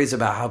stories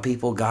about how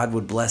God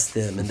would bless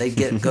them, and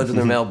they'd go to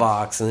their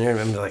mailbox, and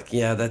they're like,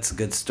 yeah, that's a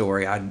good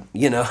story. a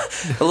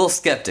little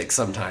skeptic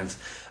sometimes.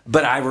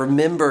 But I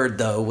remembered,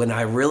 though, when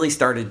I really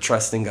started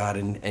trusting God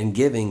and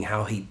giving,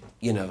 how He,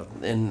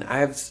 and I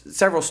have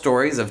several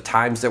stories of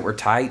times that were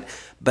tight,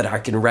 but I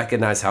can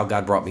recognize how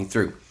God brought me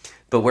through.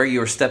 But where you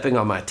were stepping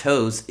on my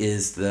toes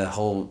is the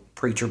whole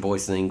preacher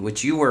boys thing,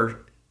 which you were,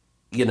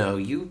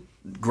 you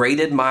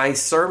graded my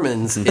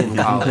sermons in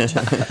college.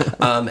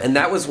 And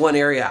that was one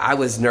area I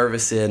was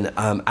nervous in.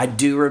 I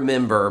do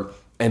remember,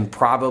 and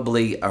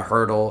probably a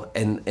hurdle,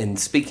 and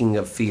speaking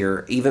of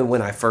fear, even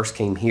when I first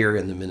came here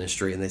in the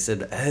ministry, and they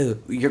said, oh,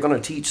 you're going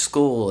to teach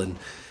school, and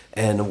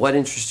what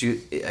interests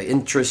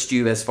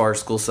you as far as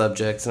school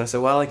subjects? And I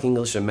said, well, I like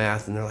English and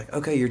math. And they're like,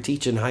 okay, you're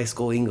teaching high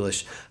school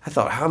English. I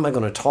thought, how am I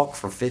going to talk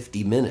for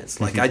 50 minutes?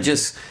 Like,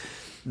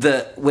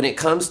 when it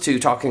comes to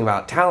talking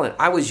about talent,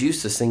 I was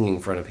used to singing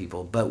in front of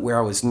people, but where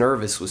I was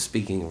nervous was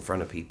speaking in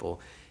front of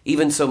people.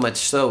 Even so much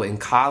so in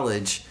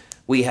college,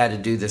 we had to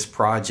do this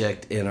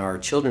project in our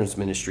children's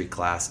ministry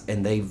class,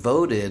 and they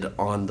voted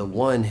on the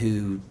one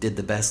who did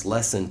the best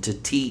lesson to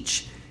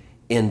teach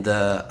in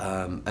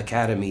the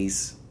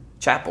academy's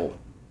chapel.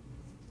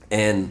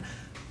 And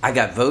I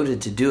got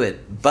voted to do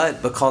it,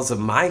 but because of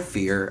my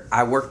fear,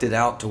 I worked it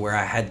out to where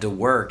I had to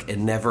work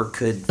and never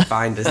could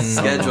find a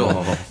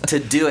schedule to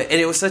do it. And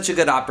it was such a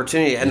good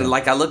opportunity. And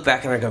I look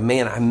back and I go,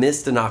 man, I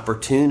missed an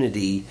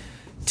opportunity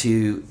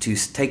to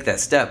take that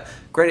step.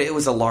 Granted, it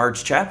was a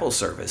large chapel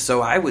service,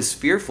 so I was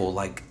fearful.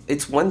 Like,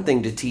 it's one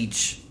thing to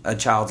teach a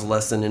child's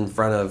lesson in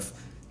front of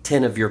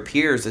 10 of your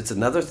peers. It's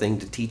another thing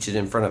to teach it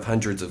in front of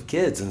hundreds of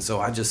kids. And so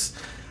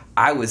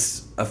I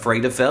was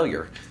afraid of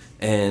failure.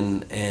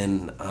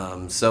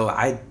 So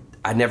I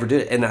never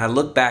did it. And I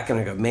look back and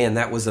I go, man,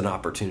 that was an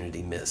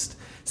opportunity missed.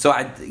 So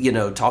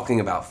talking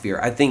about fear,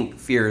 I think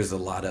fear is a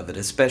lot of it,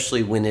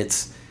 especially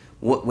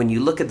when you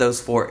look at those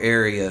 4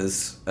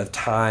 areas of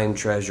time,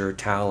 treasure,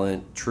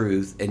 talent,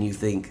 truth, and you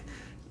think,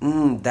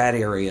 that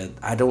area,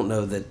 I don't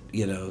know that,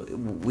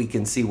 we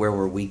can see where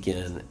we're weak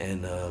in.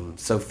 And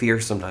so fear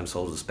sometimes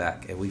holds us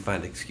back, and we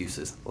find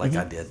excuses like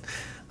I did.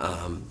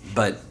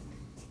 But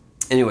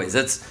anyways,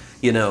 that's,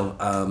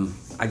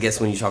 I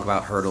guess when you talk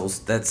about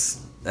hurdles,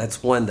 that's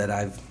one that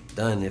I've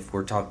done, if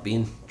we're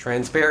being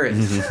transparent.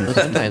 Well,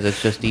 sometimes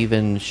it's just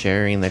even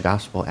sharing the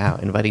gospel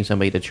out, inviting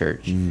somebody to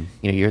church.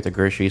 You're at the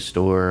grocery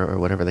store or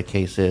whatever the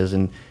case is,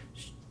 and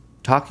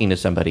talking to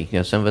somebody.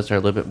 Some of us are a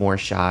little bit more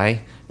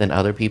shy than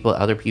other people.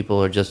 Other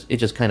people are it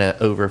just kind of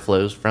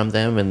overflows from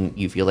them, and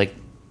you feel like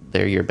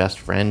they're your best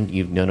friend.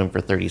 You've known them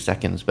for 30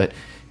 seconds. But,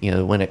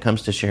 when it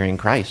comes to sharing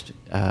Christ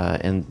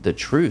and the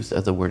truth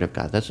of the Word of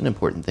God, that's an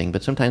important thing.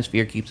 But sometimes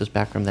fear keeps us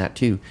back from that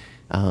too.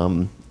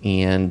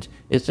 And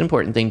it's an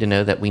important thing to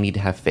know that we need to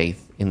have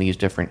faith in these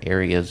different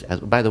areas.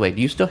 By the way, do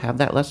you still have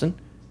that lesson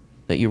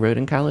that you wrote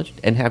in college?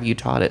 And have you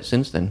taught it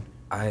since then?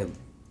 I've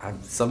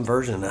some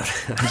version of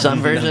it.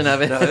 Some version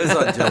of it. No, it was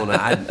on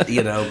Jonah.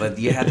 But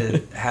you had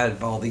to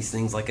have all these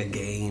things like a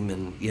game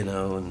and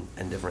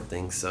and different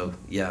things. So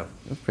yeah,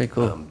 that's pretty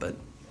cool.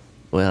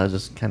 Well, I was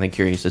just kind of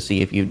curious to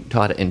see if you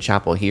taught it in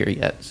chapel here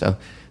yet. So,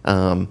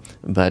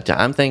 but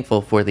I'm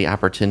thankful for the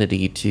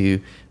opportunity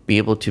to be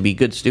able to be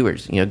good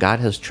stewards. God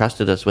has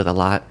trusted us with a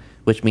lot,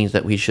 which means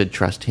that we should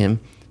trust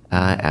Him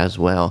as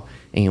well.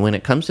 And when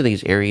it comes to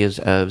these areas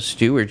of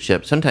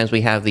stewardship, sometimes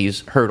we have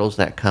these hurdles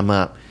that come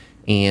up,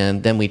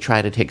 and then we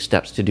try to take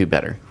steps to do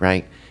better,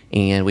 right?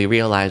 And we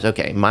realize,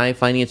 okay, my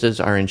finances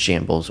are in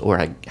shambles,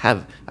 or I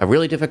have a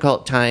really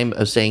difficult time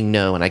of saying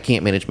no, and I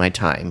can't manage my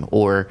time.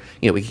 Or,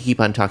 we keep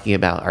on talking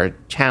about our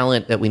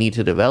talent that we need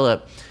to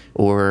develop,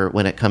 or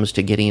when it comes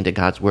to getting into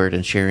God's Word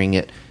and sharing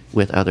it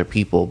with other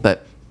people.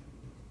 But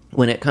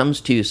when it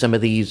comes to some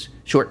of these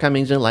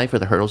shortcomings in life or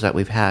the hurdles that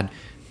we've had,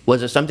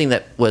 was it something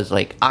that was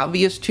like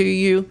obvious to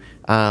you,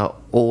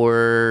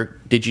 or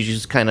did you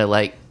just kind of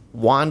like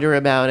wander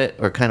about it,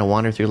 or kind of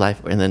wander through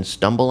life and then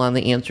stumble on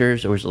the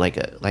answers, or was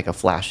it like a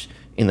flash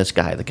in the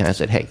sky that kind of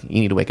said, "Hey, you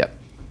need to wake up"?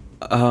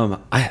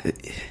 I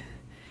think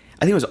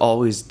it was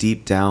always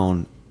deep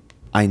down.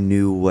 I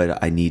knew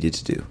what I needed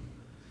to do,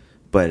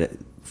 but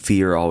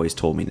fear always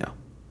told me no.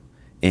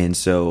 And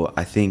so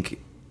I think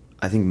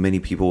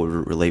many people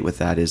would relate with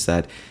that. Is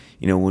that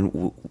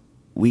when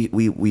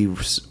we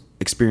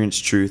experience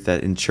truth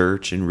that in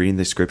church and reading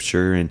the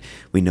Scripture, and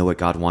we know what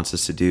God wants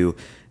us to do,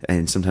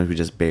 and sometimes we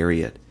just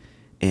bury it.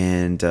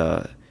 And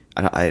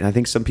I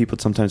think some people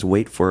sometimes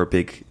wait for a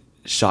big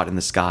shot in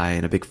the sky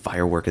and a big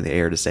firework in the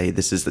air to say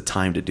this is the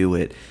time to do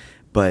it.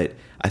 But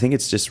I think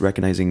it's just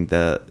recognizing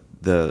the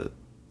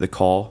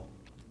call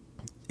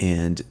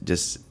and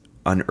just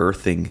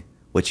unearthing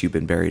what you've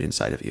been buried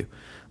inside of you,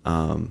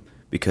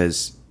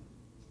 because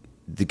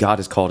God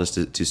has called us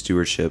to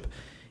stewardship.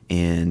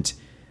 And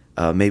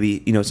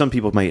maybe some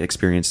people might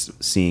experience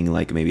seeing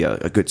like maybe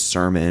a good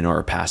sermon or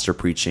a pastor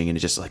preaching, and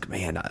it's just like,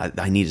 man,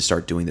 I need to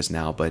start doing this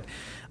now. But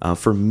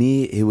for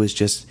me, it was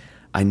just,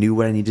 I knew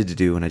what I needed to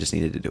do, and I just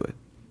needed to do it.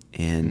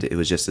 And it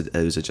was just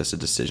a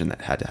decision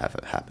that had to have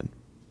it happen.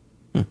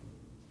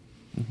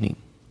 Neat.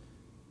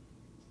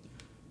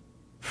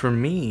 For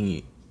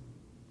me,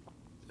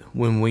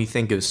 when we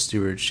think of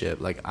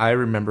stewardship, like I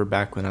remember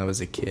back when I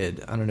was a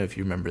kid, I don't know if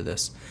you remember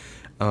this.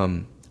 I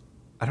don't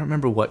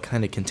remember what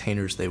kind of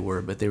containers they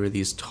were, but they were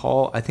these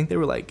tall, I think they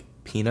were like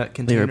peanut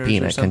containers. They were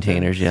peanut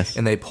containers, yes.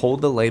 And they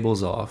pulled the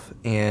labels off,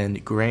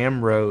 and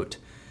Graham wrote,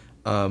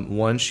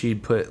 one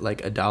she'd put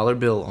like $1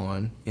 bill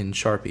on in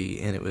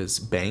Sharpie, and it was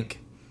bank.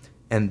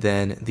 And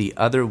then the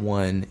other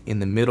one in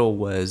the middle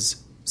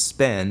was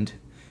spend,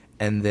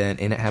 and it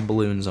had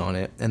balloons on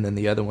it. And then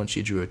the other one,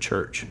 she drew a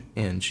church,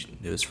 and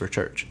it was for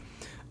church.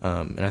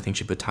 And I think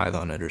she put tithe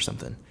on it or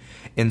something.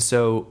 And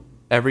so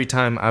every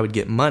time I would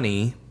get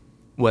money,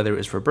 whether it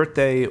was for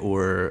birthday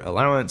or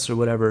allowance or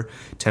whatever,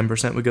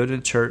 10% would go to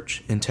the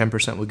church and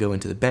 10% would go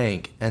into the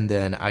bank, and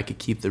then I could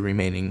keep the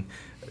remaining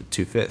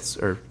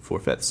 2/5 or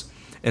 4/5.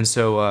 And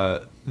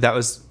so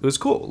it was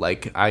cool.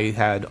 Like I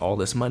had all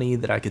this money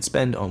that I could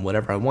spend on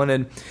whatever I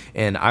wanted,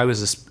 and I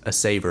was a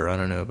saver. I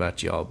don't know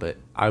about y'all, but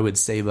I would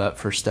save up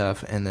for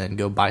stuff and then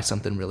go buy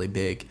something really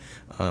big.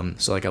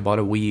 So like I bought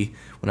a Wii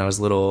when I was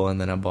little,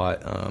 and then I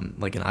bought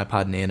like an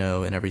iPod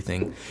Nano and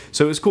everything.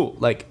 So it was cool.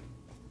 Like,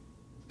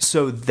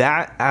 so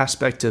that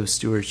aspect of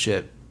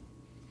stewardship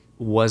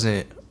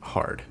wasn't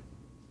hard.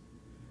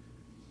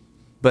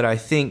 But I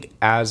think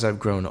as I've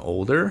grown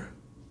older,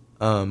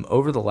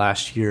 over the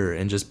last year,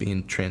 and just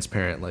being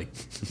transparent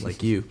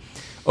like you,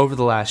 over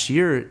the last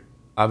year,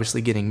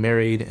 obviously getting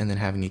married and then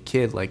having a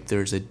kid, like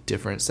there's a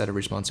different set of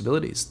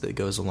responsibilities that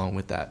goes along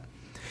with that.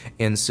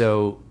 And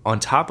so on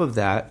top of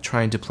that,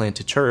 trying to plant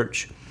a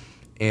church,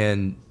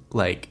 and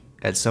like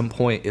at some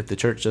point, if the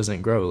church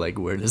doesn't grow, like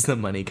where does the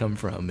money come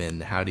from,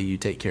 and how do you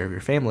take care of your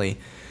family?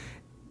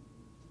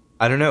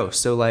 I don't know.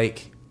 So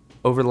like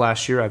over the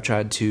last year, I've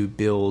tried to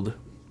build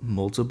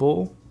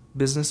multiple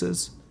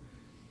businesses,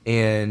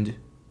 and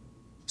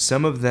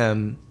some of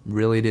them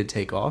really did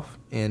take off,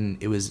 and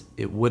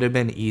it would have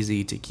been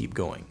easy to keep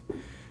going,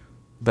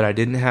 but I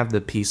didn't have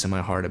the peace in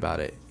my heart about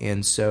it.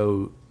 And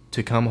so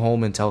to come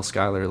home and tell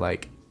Skylar,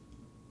 like,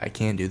 I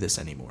can't do this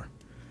anymore,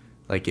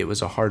 like it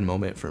was a hard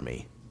moment for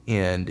me.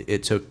 And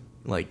it took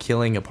like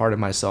killing a part of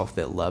myself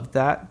that loved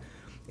that,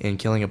 and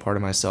killing a part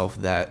of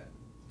myself that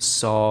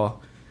saw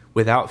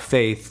without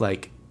faith,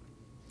 like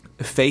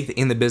faith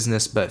in the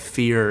business, but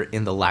fear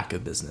in the lack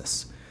of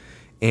business.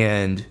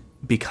 And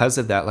because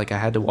of that, like I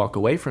had to walk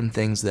away from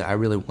things that I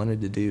really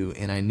wanted to do.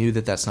 And I knew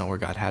that that's not where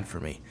God had for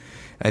me.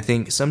 I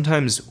think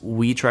sometimes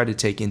we try to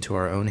take into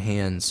our own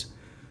hands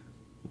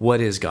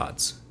what is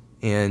God's.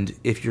 And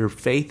if your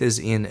faith is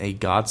in a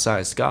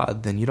God-sized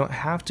God, then you don't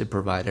have to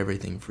provide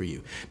everything for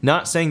you.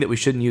 Not saying that we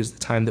shouldn't use the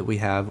time that we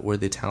have or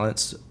the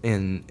talents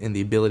and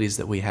the abilities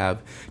that we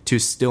have to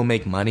still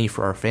make money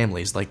for our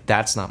families. Like,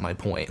 that's not my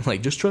point.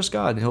 Like, just trust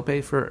God and he'll pay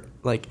for,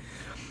 like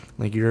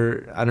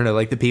you're, I don't know,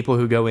 like the people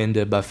who go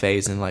into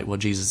buffets and like, well,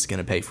 Jesus is going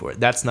to pay for it.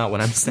 That's not what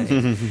I'm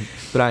saying.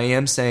 But I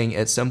am saying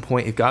at some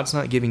point, if God's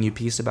not giving you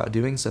peace about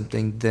doing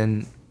something,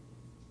 then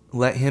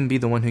let him be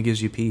the one who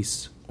gives you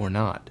peace or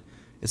not.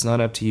 It's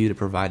not up to you to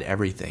provide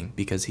everything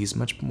because he's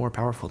much more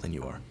powerful than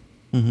you are.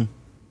 Mm-hmm.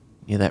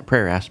 Yeah, that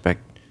prayer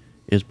aspect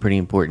is pretty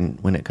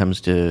important when it comes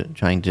to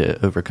trying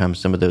to overcome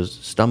some of those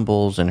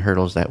stumbles and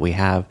hurdles that we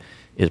have,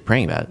 is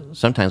praying about it.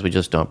 Sometimes we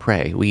just don't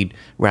pray. We'd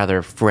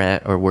rather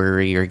fret or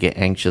worry or get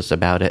anxious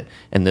about it,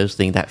 and those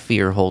things, that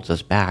fear holds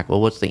us back. Well,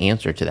 what's the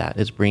answer to that?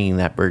 It's bringing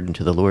that burden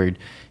to the Lord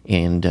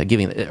and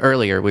giving.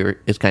 Earlier,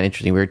 it's kind of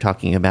interesting. We were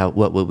talking about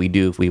what would we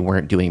do if we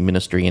weren't doing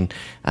ministry, and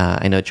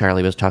I know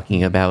Charlie was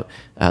talking about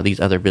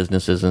these other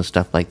businesses and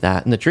stuff like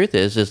that. And the truth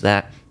is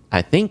that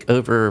I think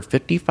over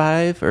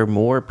 55 or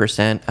more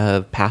 %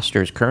 of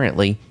pastors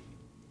currently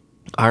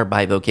are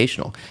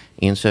bivocational.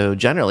 And so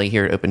generally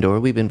here at Open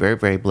Door, we've been very,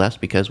 very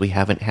blessed because we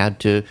haven't had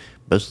to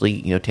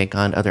mostly, take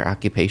on other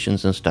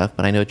occupations and stuff.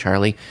 But I know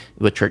Charlie,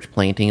 with church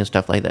planting and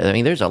stuff like that, I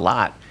mean, there's a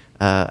lot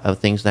of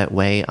things that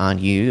weigh on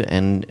you.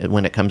 And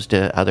when it comes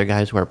to other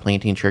guys who are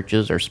planting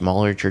churches or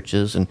smaller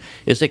churches, and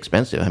it's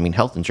expensive. I mean,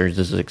 health insurance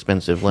is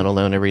expensive, let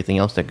alone everything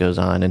else that goes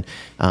on. And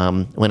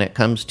when it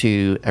comes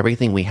to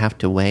everything we have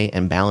to weigh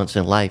and balance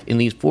in life in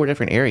these 4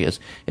 different areas,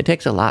 it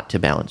takes a lot to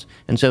balance.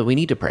 And so we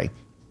need to pray.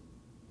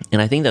 And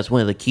I think that's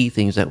one of the key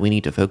things that we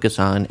need to focus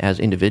on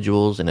as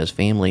individuals and as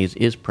families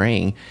is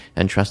praying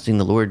and trusting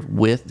the Lord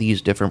with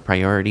these different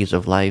priorities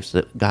of life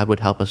so that God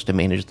would help us to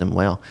manage them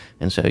well.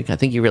 And so I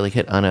think you really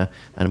hit on an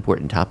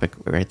important topic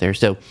right there.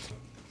 So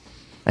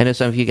I know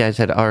some of you guys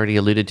had already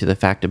alluded to the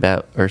fact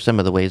about, or some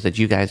of the ways that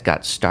you guys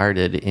got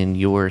started in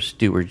your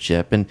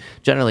stewardship. And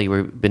generally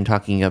we've been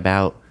talking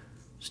about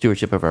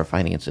stewardship of our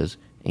finances.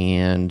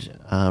 And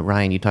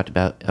Ryan, you talked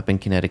about up in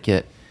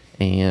Connecticut,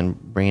 and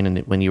Brandon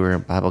when you were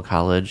in Bible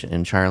college,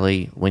 and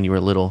Charlie when you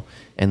were little,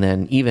 and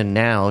then even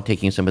now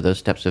taking some of those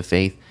steps of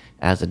faith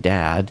as a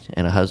dad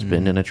and a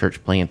husband and a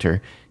church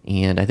planter.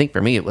 And I think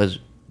for me it was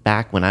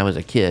back when I was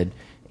a kid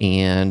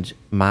and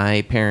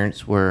my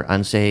parents were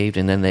unsaved,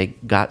 and then they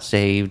got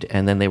saved,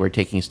 and then they were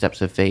taking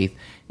steps of faith.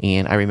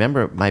 And I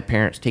remember my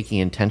parents taking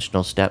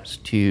intentional steps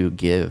to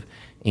give,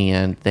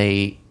 and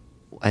they,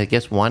 I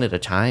guess one at a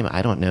time,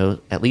 I don't know,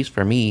 at least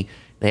for me,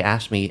 they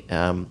asked me,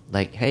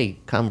 like, hey,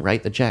 come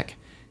write the check.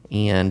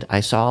 And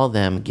I saw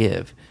them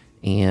give.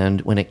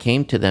 And when it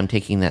came to them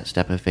taking that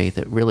step of faith,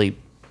 it really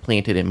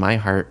planted in my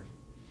heart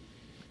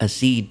a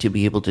seed to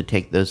be able to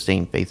take those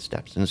same faith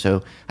steps. And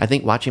so I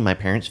think watching my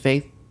parents'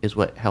 faith is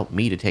what helped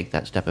me to take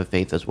that step of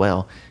faith as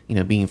well,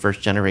 being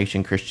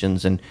first-generation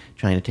Christians and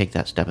trying to take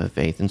that step of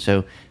faith. And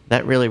so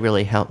that really,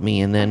 really helped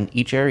me. And then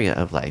each area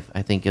of life,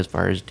 I think, as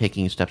far as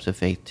taking steps of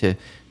faith to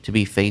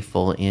be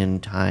faithful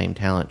in time,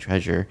 talent,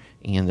 treasure,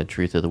 and the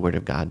truth of the Word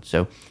of God.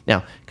 So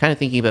now, kind of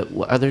thinking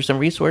about, are there some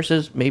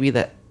resources maybe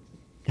that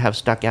have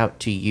stuck out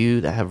to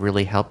you that have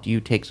really helped you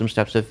take some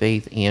steps of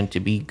faith and to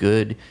be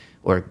good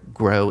or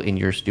grow in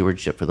your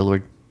stewardship for the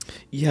Lord?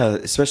 Yeah,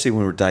 especially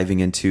when we're diving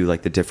into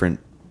like the different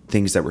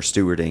things that we're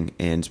stewarding,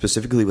 and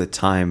specifically with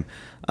time.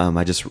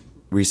 I just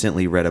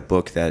recently read a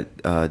book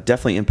that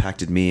definitely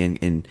impacted me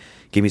and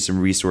gave me some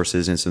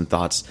resources and some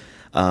thoughts.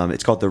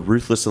 It's called The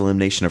Ruthless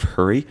Elimination of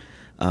Hurry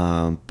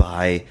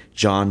by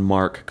John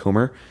Mark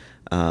Comer.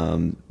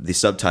 The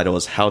subtitle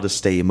is How to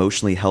Stay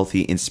Emotionally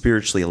Healthy and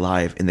Spiritually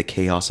Alive in the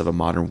Chaos of a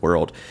Modern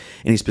World.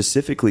 And he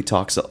specifically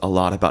talks a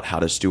lot about how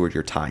to steward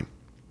your time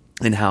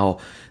and how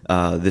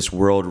this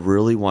world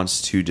really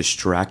wants to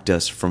distract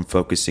us from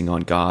focusing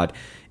on God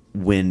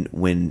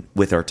when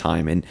with our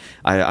time. And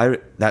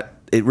that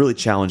it really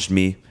challenged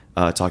me,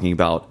 talking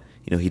about,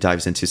 he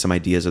dives into some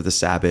ideas of the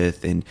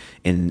Sabbath and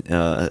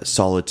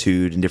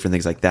solitude and different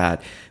things like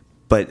that.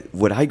 But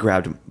what I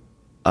grabbed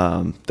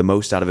the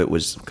most out of it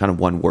was kind of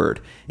one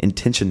word: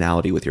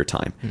 intentionality with your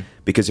time.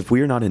 Because if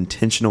we are not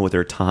intentional with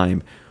our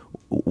time,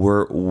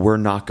 we're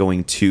not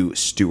going to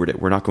steward it.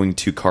 We're not going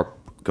to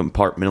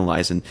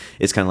compartmentalize. And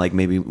it's kind of like,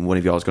 maybe one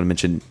of y'all is going to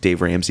mention Dave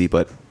Ramsey,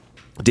 but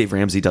Dave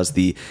Ramsey does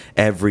the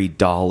every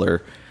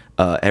dollar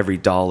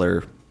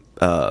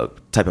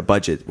type of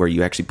budget where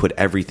you actually put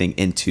everything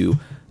into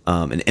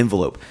an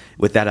envelope.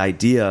 With that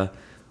idea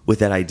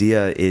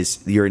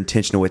is you're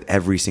intentional with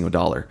every single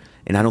dollar.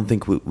 And I don't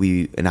think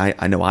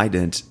I know I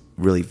didn't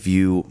really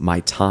view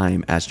my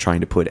time as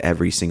trying to put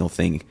every single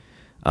thing,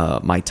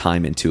 my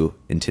time into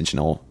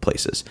intentional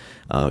places,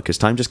 because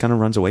time just kind of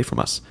runs away from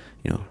us.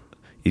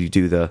 You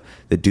do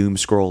the doom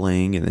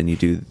scrolling, and then you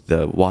do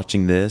the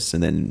watching this,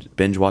 and then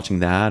binge watching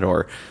that,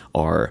 or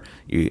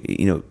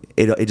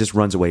it just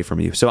runs away from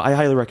you. So I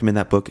highly recommend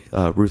that book,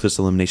 Ruthless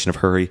Elimination of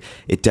Hurry.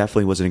 It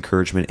definitely was an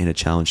encouragement and a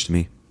challenge to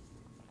me.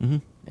 Mm-hmm.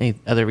 Any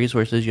other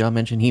resources y'all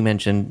mentioned? He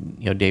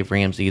mentioned, Dave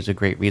Ramsey is a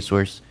great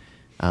resource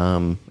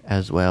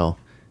as well.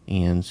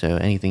 And so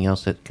anything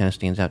else that kind of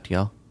stands out to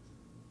y'all?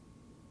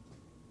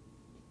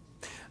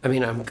 I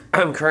mean,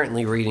 I'm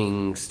currently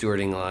reading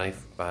Stewarding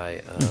Life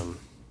by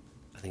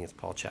I think it's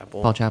Paul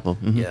Chappell. Paul Chappell.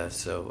 Mm-hmm. Yeah,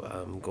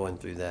 so going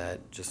through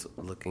that, just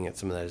looking at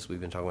some of that as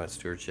we've been talking about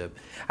stewardship.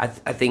 I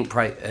think,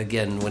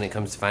 again, when it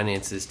comes to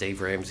finances,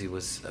 Dave Ramsey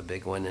was a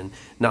big one. And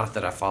not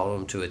that I follow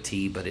him to a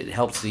T, but it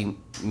helps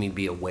me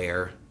be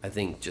aware. I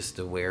think just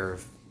aware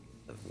of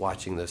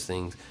watching those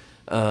things.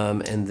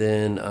 And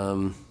then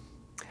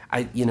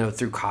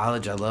through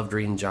college, I loved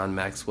reading John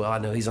Maxwell. I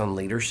know he's on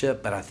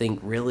leadership, but I think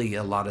really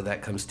a lot of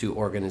that comes to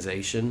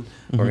organization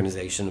of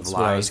That's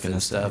what I was life gonna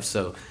and say. stuff.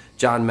 So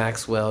John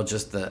Maxwell,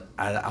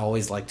 I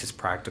always liked his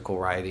practical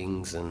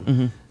writings,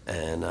 and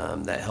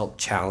that helped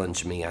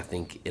challenge me, I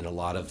think, in a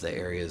lot of the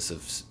areas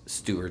of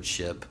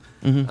stewardship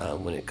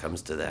when it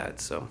comes to that.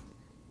 So,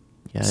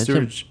 Yeah,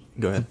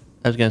 Go ahead.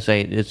 I was going to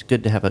say it's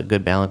good to have a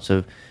good balance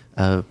of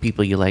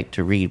people you like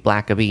to read.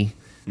 Blackaby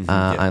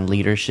on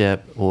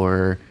leadership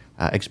or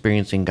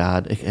experiencing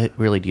God. It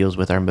really deals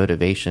with our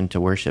motivation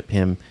to worship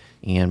Him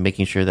and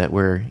making sure that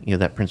we're,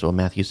 that principle,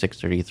 Matthew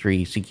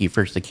 6:33, seek ye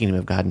first the kingdom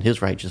of God and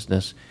His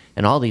righteousness,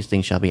 and all these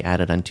things shall be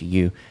added unto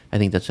you. I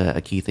think that's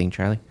a key thing,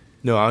 Charlie.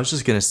 No, I was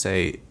just going to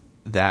say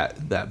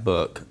that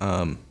book,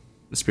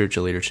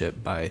 Spiritual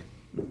Leadership by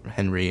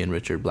Henry and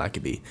Richard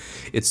Blackaby,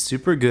 it's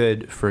super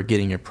good for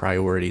getting your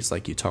priorities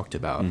like you talked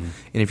about. And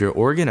if you're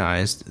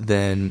organized,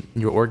 then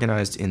you're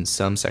organized in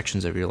some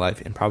sections of your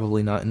life and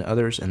probably not in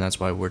others. And that's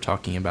why we're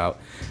talking about,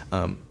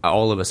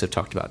 all of us have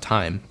talked about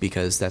time,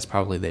 because that's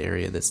probably the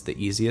area that's the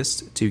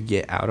easiest to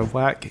get out of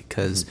whack,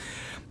 because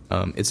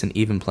it's an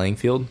even playing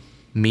field,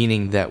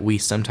 meaning that we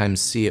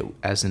sometimes see it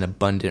as an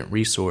abundant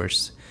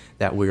resource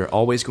that we're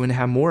always going to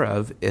have more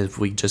of if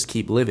we just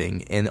keep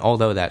living. And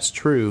although that's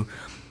true,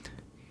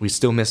 we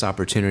still miss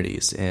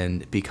opportunities.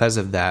 And because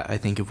of that, I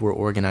think if we're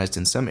organized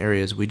in some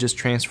areas, we just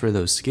transfer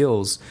those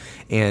skills,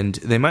 and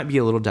they might be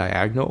a little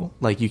diagonal.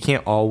 Like, you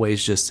can't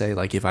always just say,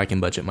 like, if I can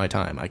budget my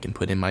time, I can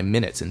put in my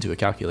minutes into a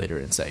calculator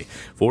and say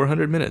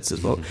 400 minutes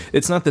as well.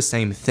 It's not the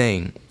same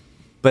thing,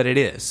 but it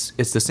is.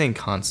 It's the same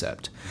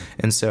concept.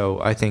 And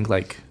so I think,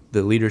 like,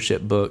 the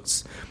leadership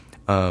books,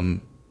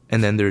 and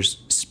then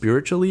there's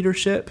spiritual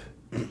leadership.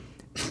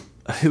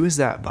 Who is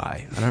that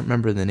by? I don't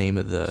remember the name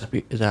of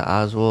the... Is that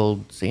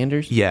Oswald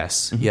Sanders?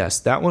 Yes, yes.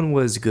 That one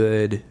was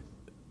good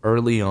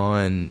early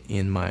on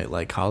in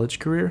my college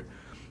career,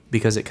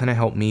 because it kind of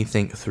helped me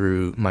think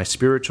through my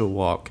spiritual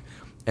walk,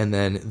 and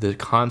then the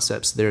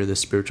concepts there, the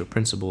spiritual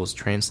principles,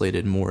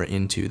 translated more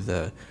into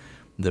the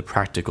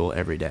practical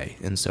everyday.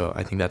 And so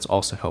I think that's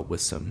also helped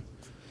with some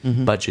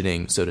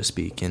budgeting, so to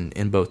speak,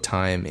 in both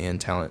time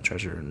and talent,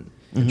 treasure,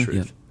 and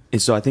truth. Yeah.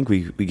 And so I think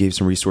we gave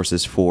some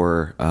resources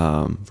for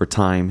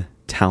time,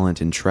 talent,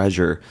 and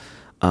treasure.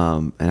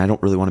 And I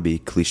don't really want to be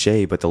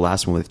cliche, but the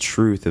last one with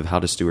truth, of how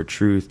to steward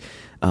truth,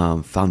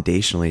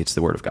 foundationally, it's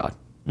the Word of God.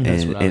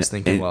 That's what I was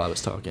thinking while I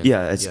was talking.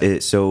 Yeah.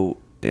 So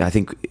I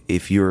think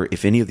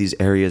if any of these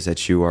areas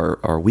that you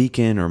are weak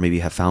in, or maybe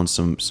have found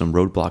some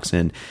roadblocks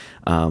in,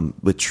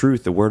 with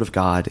truth, the Word of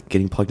God,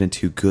 getting plugged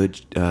into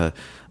good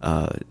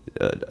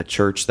a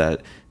church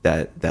that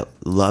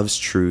loves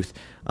truth.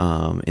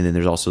 And then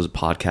there's also a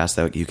podcast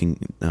that you can,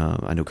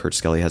 I know Kurt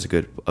Skelly has a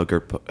good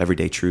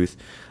everyday truth.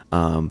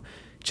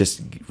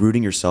 Just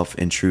rooting yourself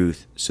in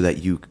truth so that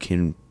you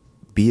can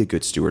be a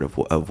good steward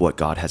of what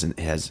God has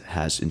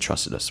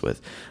entrusted us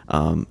with.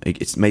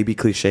 It's maybe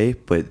cliche,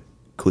 but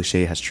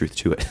cliche has truth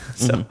to it.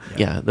 So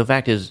Yeah, the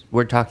fact is,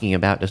 we're talking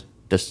about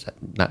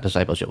not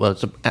discipleship. Well,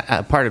 it's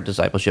a part of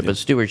discipleship, but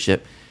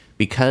stewardship,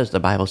 because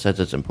the Bible says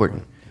it's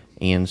important.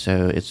 And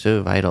so it's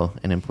so vital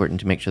and important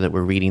to make sure that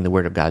we're reading the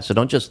Word of God. So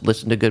don't just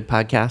listen to good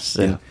podcasts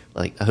and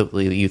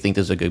hopefully you think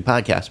this is a good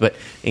podcast, but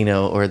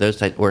or those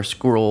types, or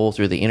scroll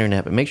through the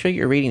internet. But make sure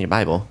you're reading your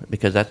Bible,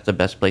 because that's the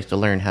best place to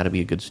learn how to be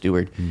a good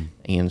steward.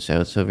 And so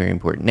it's so very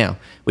important. Now,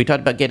 we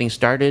talked about getting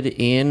started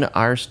in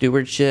our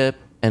stewardship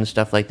and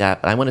stuff like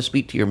that, but I want to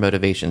speak to your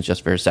motivations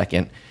just for a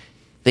second.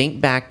 Think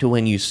back to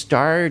when you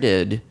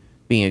started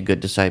being a good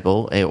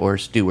disciple, or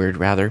steward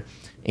rather,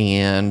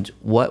 and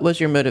what was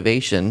your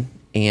motivation?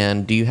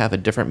 And do you have a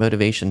different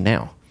motivation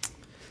now?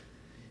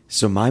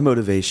 So my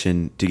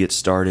motivation to get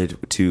started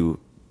to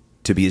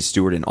be a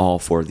steward in all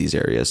four of these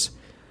areas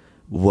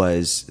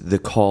was the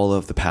call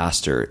of the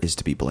pastor is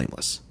to be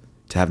blameless,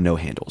 to have no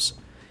handles.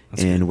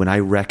 That's good. When I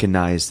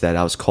recognized that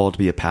I was called to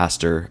be a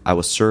pastor, I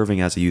was serving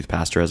as a youth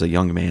pastor as a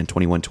young man,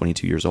 21,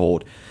 22 years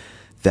old,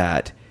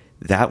 that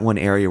one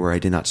area where I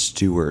did not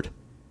steward,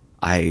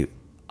 I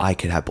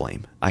could have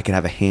blame. I could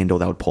have a handle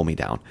that would pull me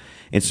down.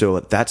 And so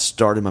that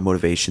started my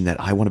motivation, that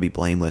I want to be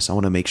blameless. I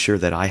want to make sure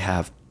that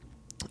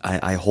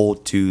I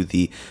hold to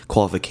the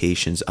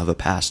qualifications of a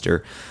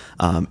pastor.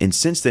 And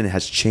since then it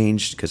has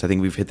changed, because I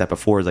think we've hit that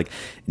before. Like,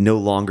 no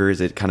longer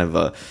is it kind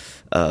of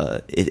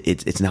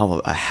it's now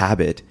a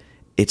habit.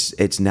 It's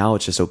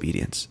just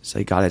obedience. It's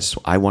like, God,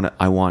 I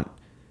want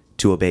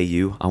to obey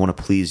you. I want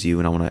to please you,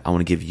 and I want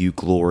to give you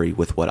glory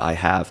with what I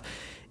have.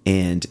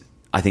 And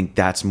I think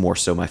that's more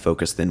so my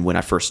focus than when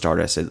I first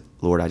started. I said,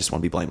 Lord, I just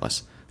want to be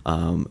blameless.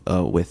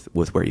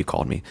 with where you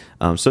called me.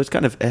 So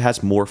it has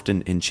morphed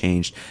and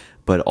changed,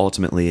 but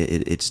ultimately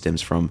it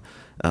stems from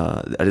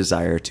a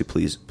desire to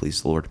please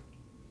the Lord.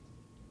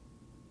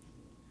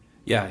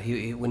 Yeah,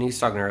 when he was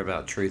talking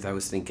about truth, I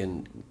was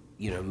thinking,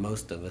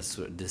 most of us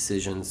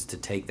decisions to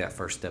take that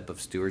first step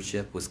of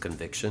stewardship was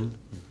conviction.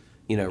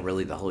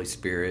 Really the Holy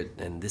Spirit,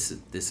 and this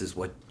is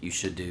what you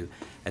should do.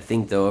 I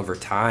think, though, over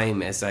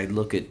time, as I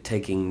look at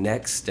taking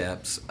next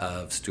steps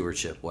of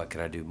stewardship, what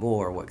can I do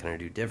more? What can I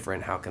do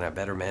different? How can I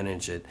better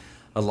manage it?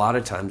 A lot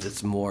of times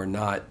it's more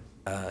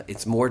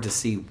it's more to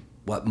see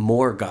what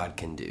more God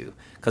can do.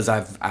 Because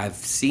I've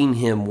seen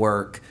him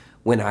work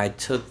when I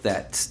took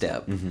that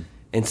step. Mm-hmm.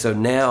 And so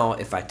now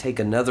if I take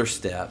another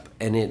step,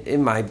 and it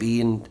might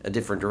be in a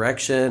different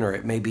direction, or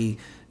it may be,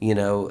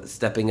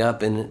 stepping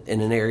up in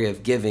an area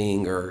of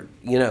giving, or,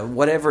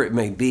 whatever it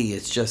may be,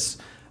 it's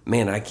just,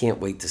 man, I can't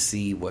wait to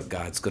see what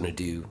God's going to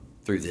do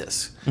through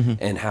this, mm-hmm.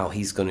 and how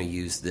he's going to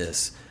use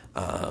this.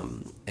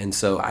 And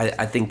so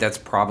I think that's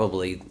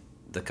probably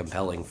the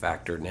compelling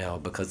factor now,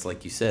 because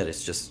like you said,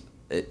 it's just,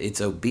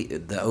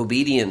 the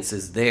obedience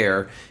is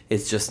there.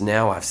 It's just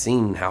now I've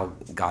seen how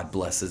God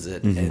blesses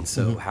it, mm-hmm. and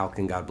so mm-hmm. how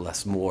can God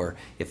bless more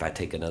if I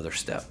take another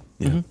step?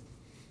 Yeah.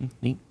 Mm-hmm.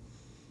 Neat.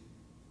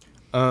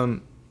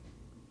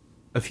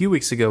 A few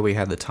weeks ago, we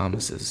had the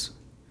Thomases,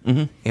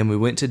 mm-hmm. and we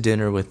went to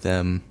dinner with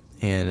them,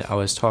 and I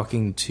was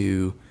talking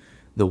to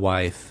the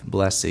wife,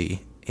 Blessy,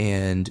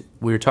 and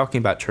we were talking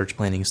about church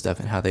planting stuff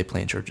and how they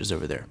plant churches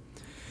over there.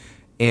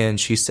 And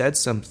she said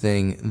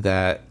something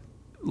that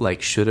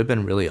should have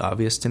been really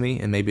obvious to me,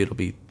 and maybe it'll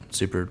be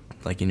super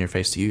in your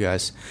face to you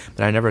guys,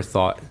 but I never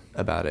thought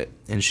about it.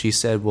 And she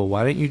said, well,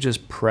 why don't you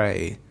just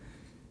pray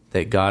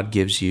that God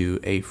gives you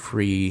a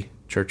free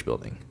church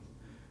building?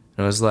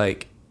 And I was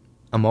like,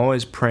 I'm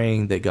always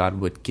praying that God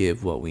would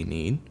give what we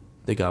need,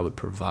 that God would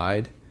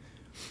provide,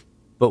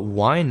 but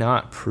why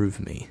not prove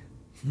me?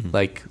 Mm-hmm.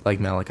 Like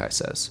Malachi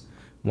says,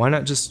 why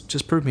not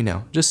just prove me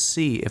now? Just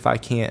see if I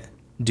can't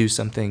do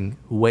something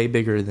way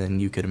bigger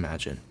than you could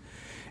imagine.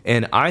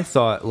 And I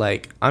thought,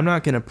 I'm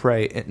not going to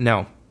pray.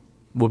 Now,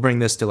 we'll bring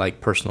this to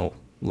personal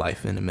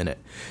life in a minute.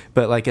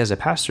 But as a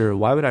pastor,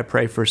 why would I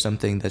pray for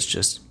something that's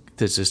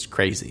just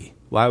crazy?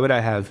 Why would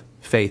I have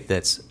faith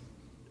that's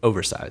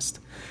oversized?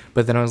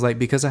 But then I was like,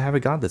 because I have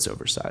a God that's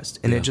oversized,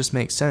 and it just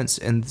makes sense.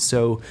 And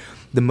so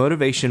the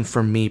motivation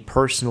for me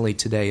personally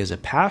today as a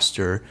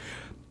pastor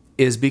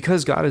is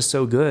because God is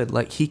so good.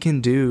 He can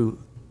do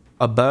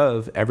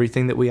above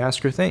everything that we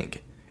ask or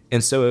think.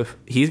 And so if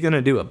he's going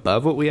to do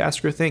above what we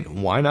ask or think,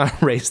 why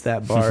not raise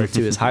that bar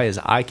to as high as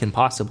I can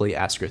possibly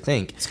ask or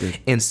think,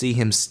 and see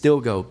him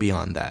still go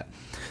beyond that?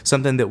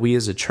 Something that we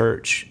as a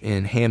church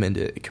in Hammond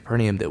at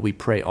Capernaum that we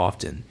pray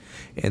often,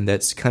 and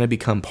that's kind of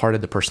become part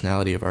of the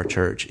personality of our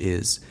church,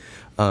 is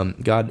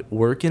God,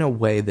 work in a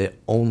way that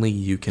only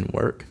you can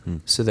work,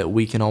 so that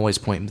we can always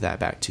point that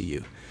back to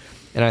you.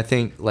 And I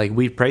think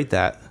we prayed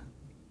that,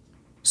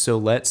 so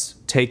let's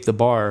take the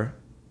bar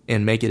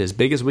and make it as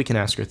big as we can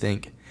ask or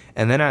think,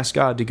 and then ask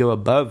God to go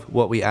above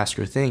what we ask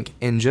or think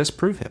and just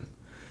prove him.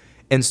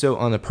 And so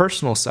on the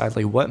personal side,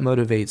 what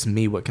motivates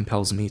me, what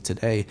compels me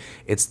today,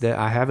 it's that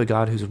I have a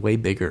God who's way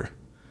bigger,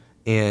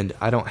 and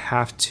I don't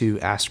have to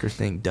ask or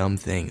think dumb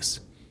things,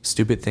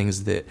 stupid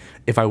things that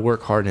if I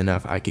work hard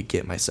enough, I could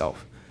get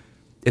myself.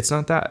 It's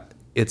not that.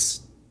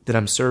 It's that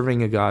I'm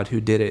serving a God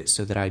who did it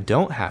so that I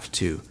don't have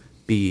to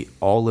be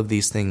all of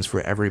these things for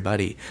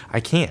everybody. I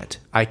can't.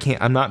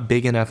 I'm not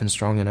big enough and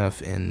strong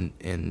enough, and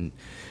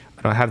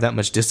I don't have that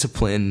much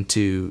discipline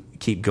to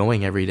keep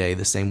going every day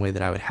the same way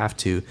that I would have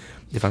to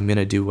if I'm going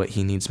to do what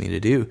he needs me to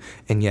do.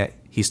 And yet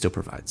he still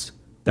provides.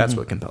 That's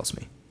what compels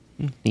me.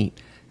 Neat.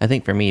 I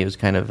think for me, it was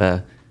kind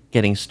of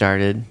getting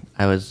started.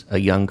 I was a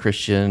young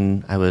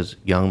Christian. I was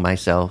young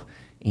myself.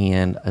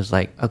 And I was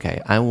like,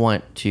 okay, I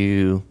want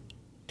to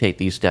take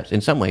these steps.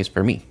 In some ways,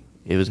 for me,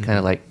 it was kind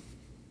of I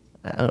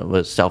don't know, it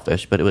was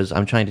selfish, but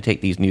I'm trying to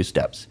take these new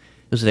steps.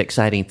 It was an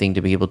exciting thing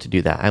to be able to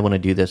do that. I want to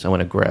do this. I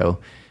want to grow.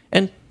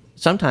 And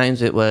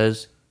sometimes it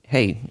was,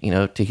 hey,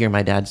 to hear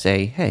my dad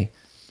say, hey,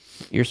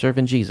 you're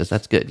serving Jesus.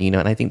 That's good. And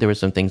I think there were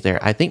some things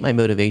there. I think my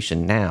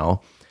motivation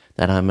now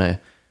that I'm a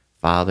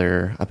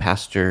father, a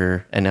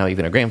pastor, and now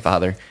even a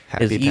grandfather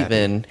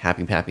even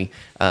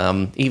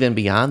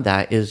beyond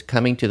that is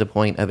coming to the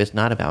point of it's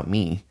not about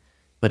me,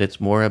 but it's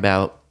more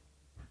about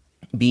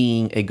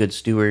being a good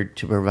steward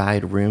to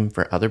provide room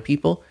for other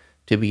people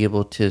to be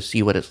able to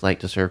see what it's like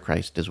to serve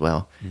Christ as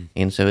well.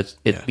 And so it's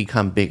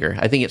become bigger.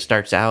 I think it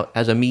starts out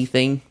as a me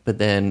thing, but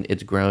then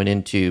it's grown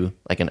into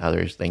an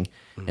others thing.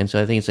 And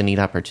so I think it's a neat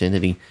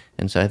opportunity.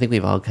 And so I think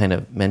we've all kind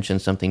of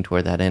mentioned something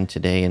toward that end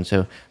today. And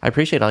so I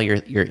appreciate all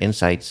your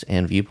insights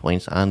and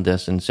viewpoints on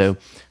this. And so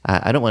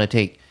I don't want to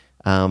take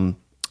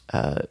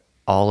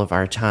all of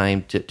our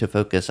time to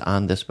focus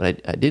on this,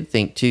 but I did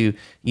think too,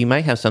 you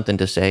might have something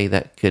to say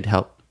that could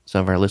help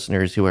some of our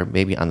listeners who are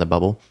maybe on the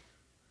bubble.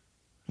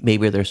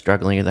 Maybe they're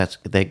struggling, or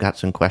they got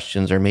some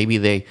questions, or maybe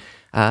they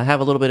have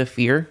a little bit of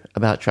fear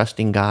about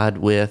trusting God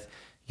with,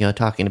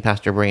 talking to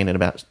Pastor Brandon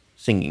about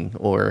singing,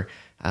 or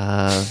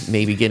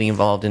maybe getting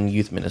involved in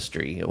youth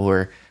ministry,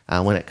 or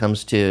when it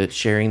comes to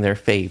sharing their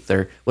faith,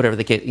 or whatever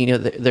the case.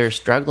 They're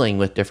struggling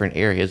with different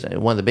areas.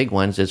 And one of the big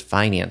ones is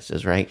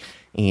finances, right?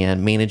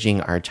 And managing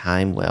our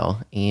time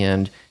well.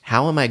 And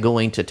how am I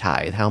going to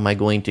tithe? How am I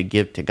going to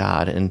give to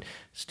God? And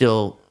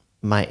still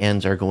my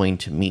ends are going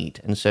to meet.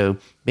 And so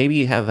maybe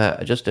you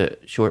have just a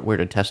short word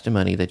of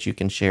testimony that you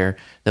can share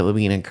that would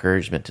be an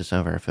encouragement to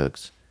some of our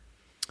folks.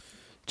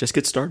 Just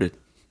get started,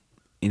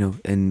 and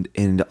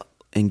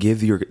give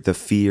the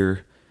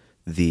fear,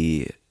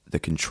 the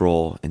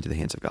control into the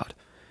hands of God.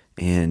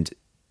 And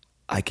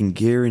I can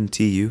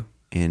guarantee you,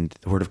 and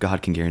the Word of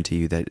God can guarantee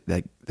you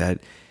that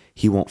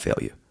He won't fail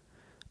you.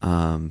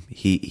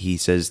 He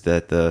says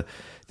that the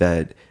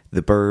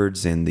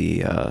birds and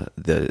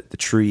the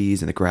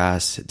trees and the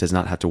grass does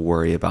not have to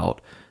worry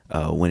about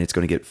when it's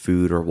going to get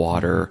food or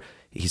water.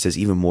 He says,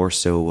 even more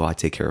so will I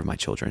take care of my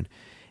children.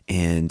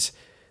 And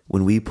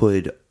when we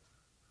put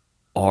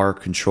our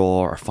control,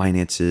 our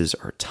finances,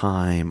 our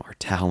time, our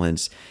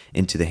talents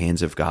into the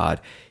hands of God,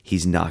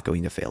 He's not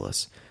going to fail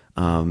us.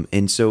 And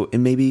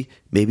maybe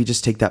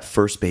just take that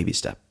first baby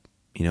step.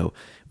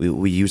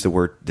 We use the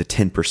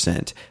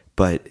 10%,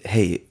 but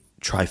hey,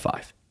 try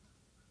 5.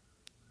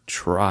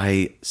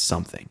 Try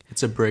something.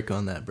 It's a brick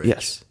on that bridge.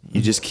 Yes,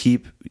 you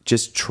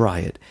just try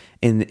it,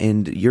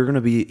 and you're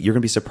gonna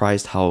be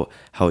surprised how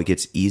it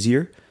gets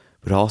easier,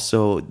 but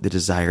also the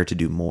desire to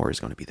do more is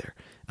going to be there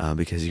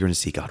because you're going to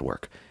see God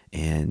work.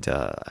 And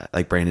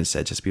like Brandon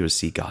said, just be able to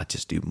see God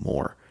just do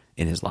more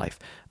in his life.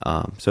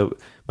 So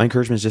my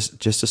encouragement is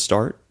just to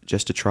start,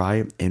 just to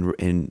try,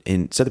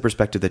 and set the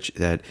perspective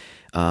that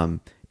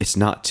it's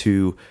not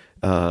to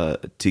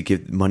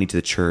give money to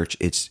the church.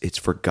 It's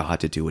for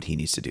God to do what He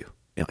needs to do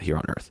here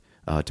on earth,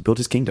 to build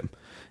His kingdom.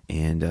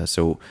 And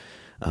so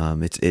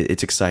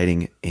it's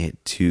exciting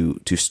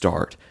to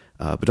start,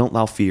 but don't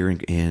allow fear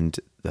and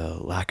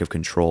the lack of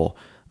control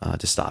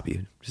to stop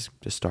you. Just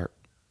start.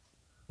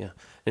 Yeah.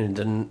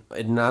 And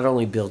it not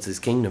only builds His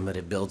kingdom, but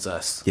it builds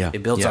us. Yeah.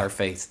 It builds our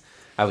faith.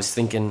 I was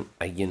thinking,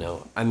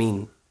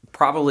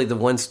 probably the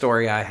one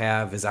story I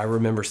have is I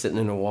remember sitting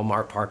in a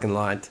Walmart parking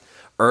lot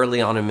early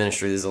on in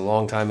ministry. This is a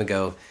long time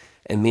ago.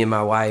 And me and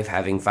my wife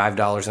having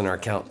 $5 in our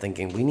account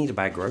thinking, we need to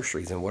buy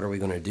groceries, and what are we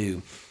going to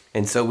do?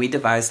 And so we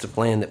devised a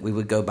plan that we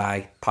would go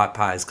buy pot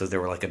pies because they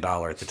were like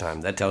 $1 at the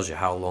time. That tells you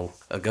how long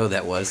ago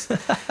that was.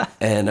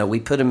 And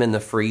we put them in the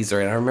freezer.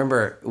 And I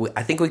remember,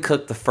 I think we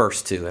cooked the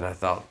first 2. And I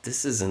thought,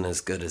 this isn't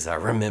as good as I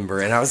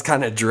remember. And I was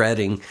kind of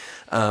dreading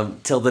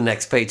till the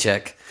next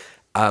paycheck.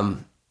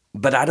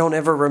 But I don't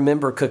ever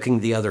remember cooking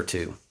the other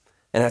 2.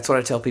 And that's what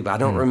I tell people. I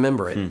don't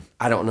remember it.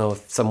 I don't know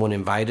if someone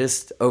invited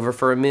us over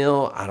for a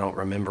meal. I don't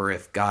remember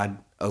if God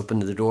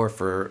opened the door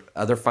for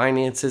other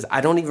finances. I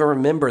don't even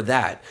remember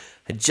that.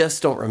 I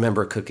just don't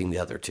remember cooking the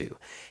other 2.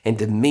 And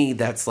to me,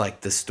 that's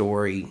like the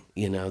story,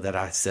 that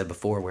I said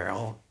before where,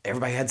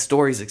 everybody had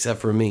stories except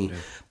for me. Yeah.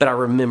 But I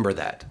remember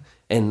that.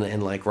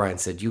 And like Ryan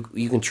said, you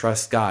can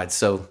trust God.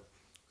 So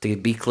to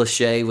be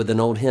cliche with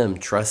an old hymn,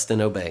 trust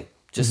and obey.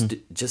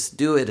 Just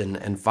do it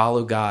and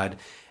follow God.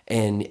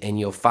 And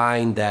you'll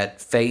find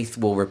that faith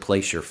will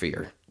replace your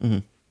fear. Mm-hmm.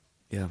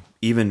 Yeah.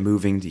 Even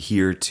moving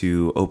here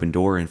to Open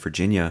Door in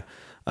Virginia,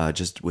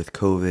 just with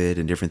COVID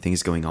and different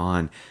things going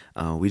on,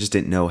 we just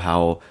didn't know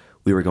how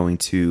we were going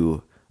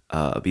to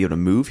be able to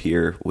move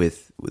here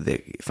with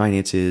the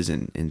finances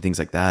and things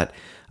like that.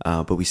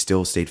 But we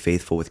still stayed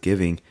faithful with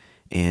giving.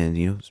 And,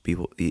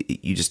 people,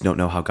 you just don't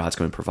know how God's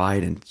going to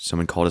provide. And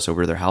someone called us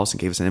over to their house and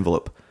gave us an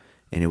envelope.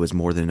 And it was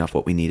more than enough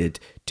what we needed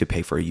to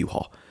pay for a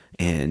U-Haul.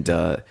 And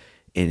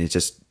it's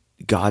just,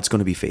 God's going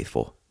to be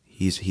faithful.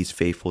 He's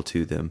faithful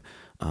to them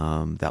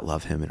that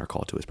love Him and are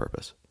called to His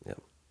purpose.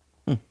 Yep.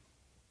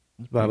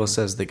 The Bible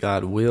says that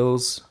God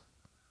wills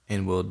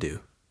and will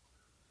do.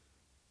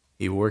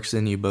 He works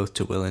in you both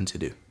to will and to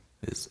do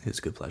His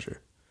good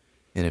pleasure.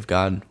 And if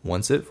God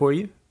wants it for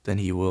you, then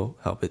He will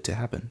help it to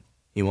happen.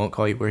 He won't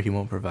call you where He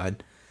won't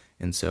provide.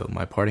 And so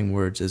my parting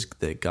words is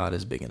that God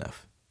is big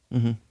enough.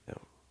 Mm-hmm. Yeah.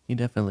 He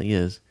definitely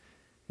is.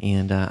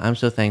 And I'm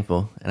so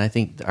thankful. And I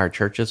think our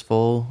church is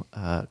full,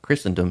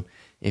 Christendom,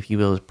 if you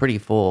will, is pretty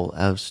full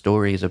of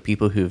stories of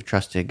people who've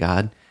trusted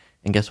God.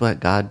 And guess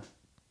what? God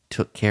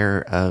took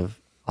care of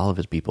all of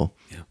His people.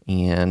 Yeah.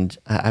 And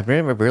I've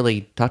never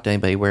really talked to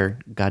anybody where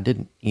God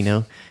didn't,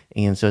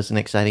 And so it's an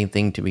exciting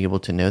thing to be able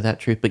to know that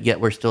truth, but yet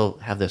we're still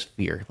have this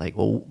fear. Like,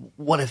 well,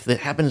 what if it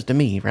happens to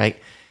me, right?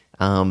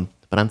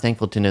 But I'm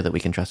thankful to know that we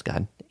can trust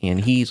God.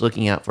 And He's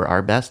looking out for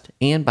our best.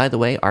 And by the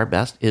way, our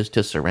best is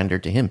to surrender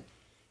to Him.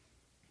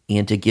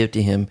 And to give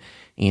to Him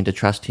and to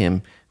trust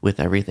Him with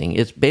everything.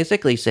 It's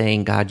basically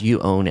saying, God, you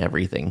own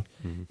everything.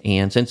 Mm-hmm.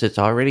 And since it's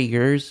already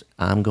yours,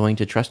 I'm going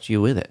to trust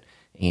you with it.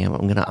 And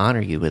I'm going to honor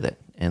you with it.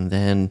 And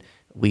then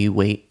we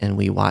wait and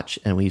we watch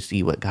and we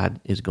see what God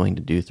is going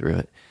to do through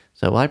it.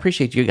 So I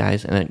appreciate you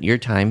guys and your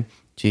time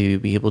to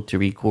be able to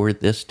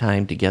record this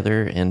time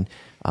together and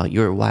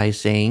your wise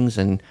sayings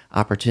and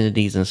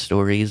opportunities and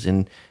stories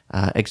and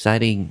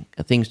exciting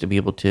things to be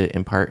able to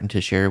impart and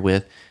to share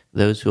with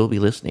those who will be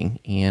listening.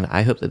 And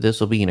I hope that this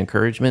will be an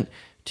encouragement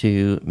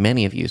to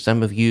many of you.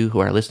 Some of you who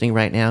are listening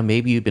right now,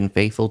 maybe you've been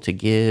faithful to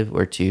give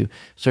or to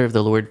serve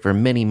the Lord for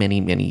many,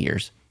 many, many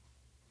years.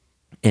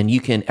 And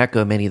you can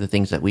echo many of the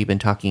things that we've been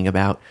talking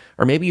about.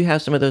 Or maybe you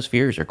have some of those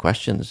fears or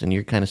questions and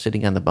you're kind of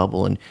sitting on the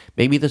bubble. And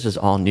maybe this is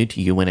all new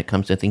to you when it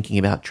comes to thinking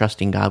about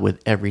trusting God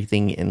with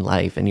everything in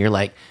life. And you're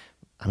like,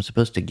 I'm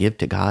supposed to give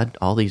to God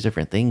all these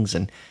different things.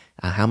 And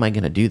how am I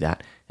going to do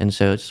that? And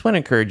so I just want to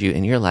encourage you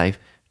in your life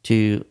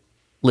to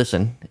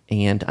listen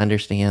and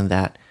understand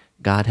that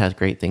God has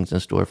great things in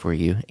store for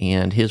you,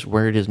 and His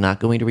word is not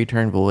going to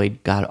return void.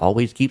 God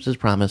always keeps His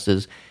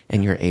promises,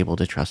 and you're able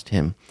to trust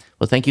Him.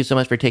 Well, thank you so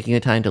much for taking the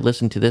time to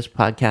listen to this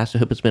podcast. I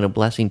hope it's been a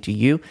blessing to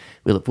you.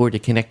 We look forward to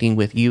connecting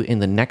with you in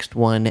the next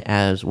one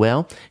as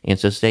well. And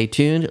so stay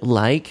tuned,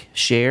 like,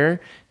 share,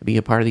 be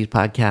a part of these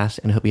podcasts,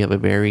 and I hope you have a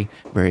very,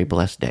 very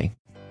blessed day.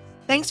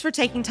 Thanks for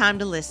taking time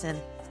to listen.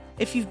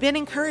 If you've been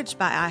encouraged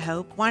by I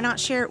Hope, why not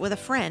share it with a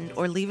friend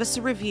or leave us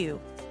a review?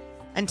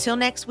 Until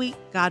next week,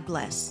 God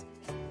bless.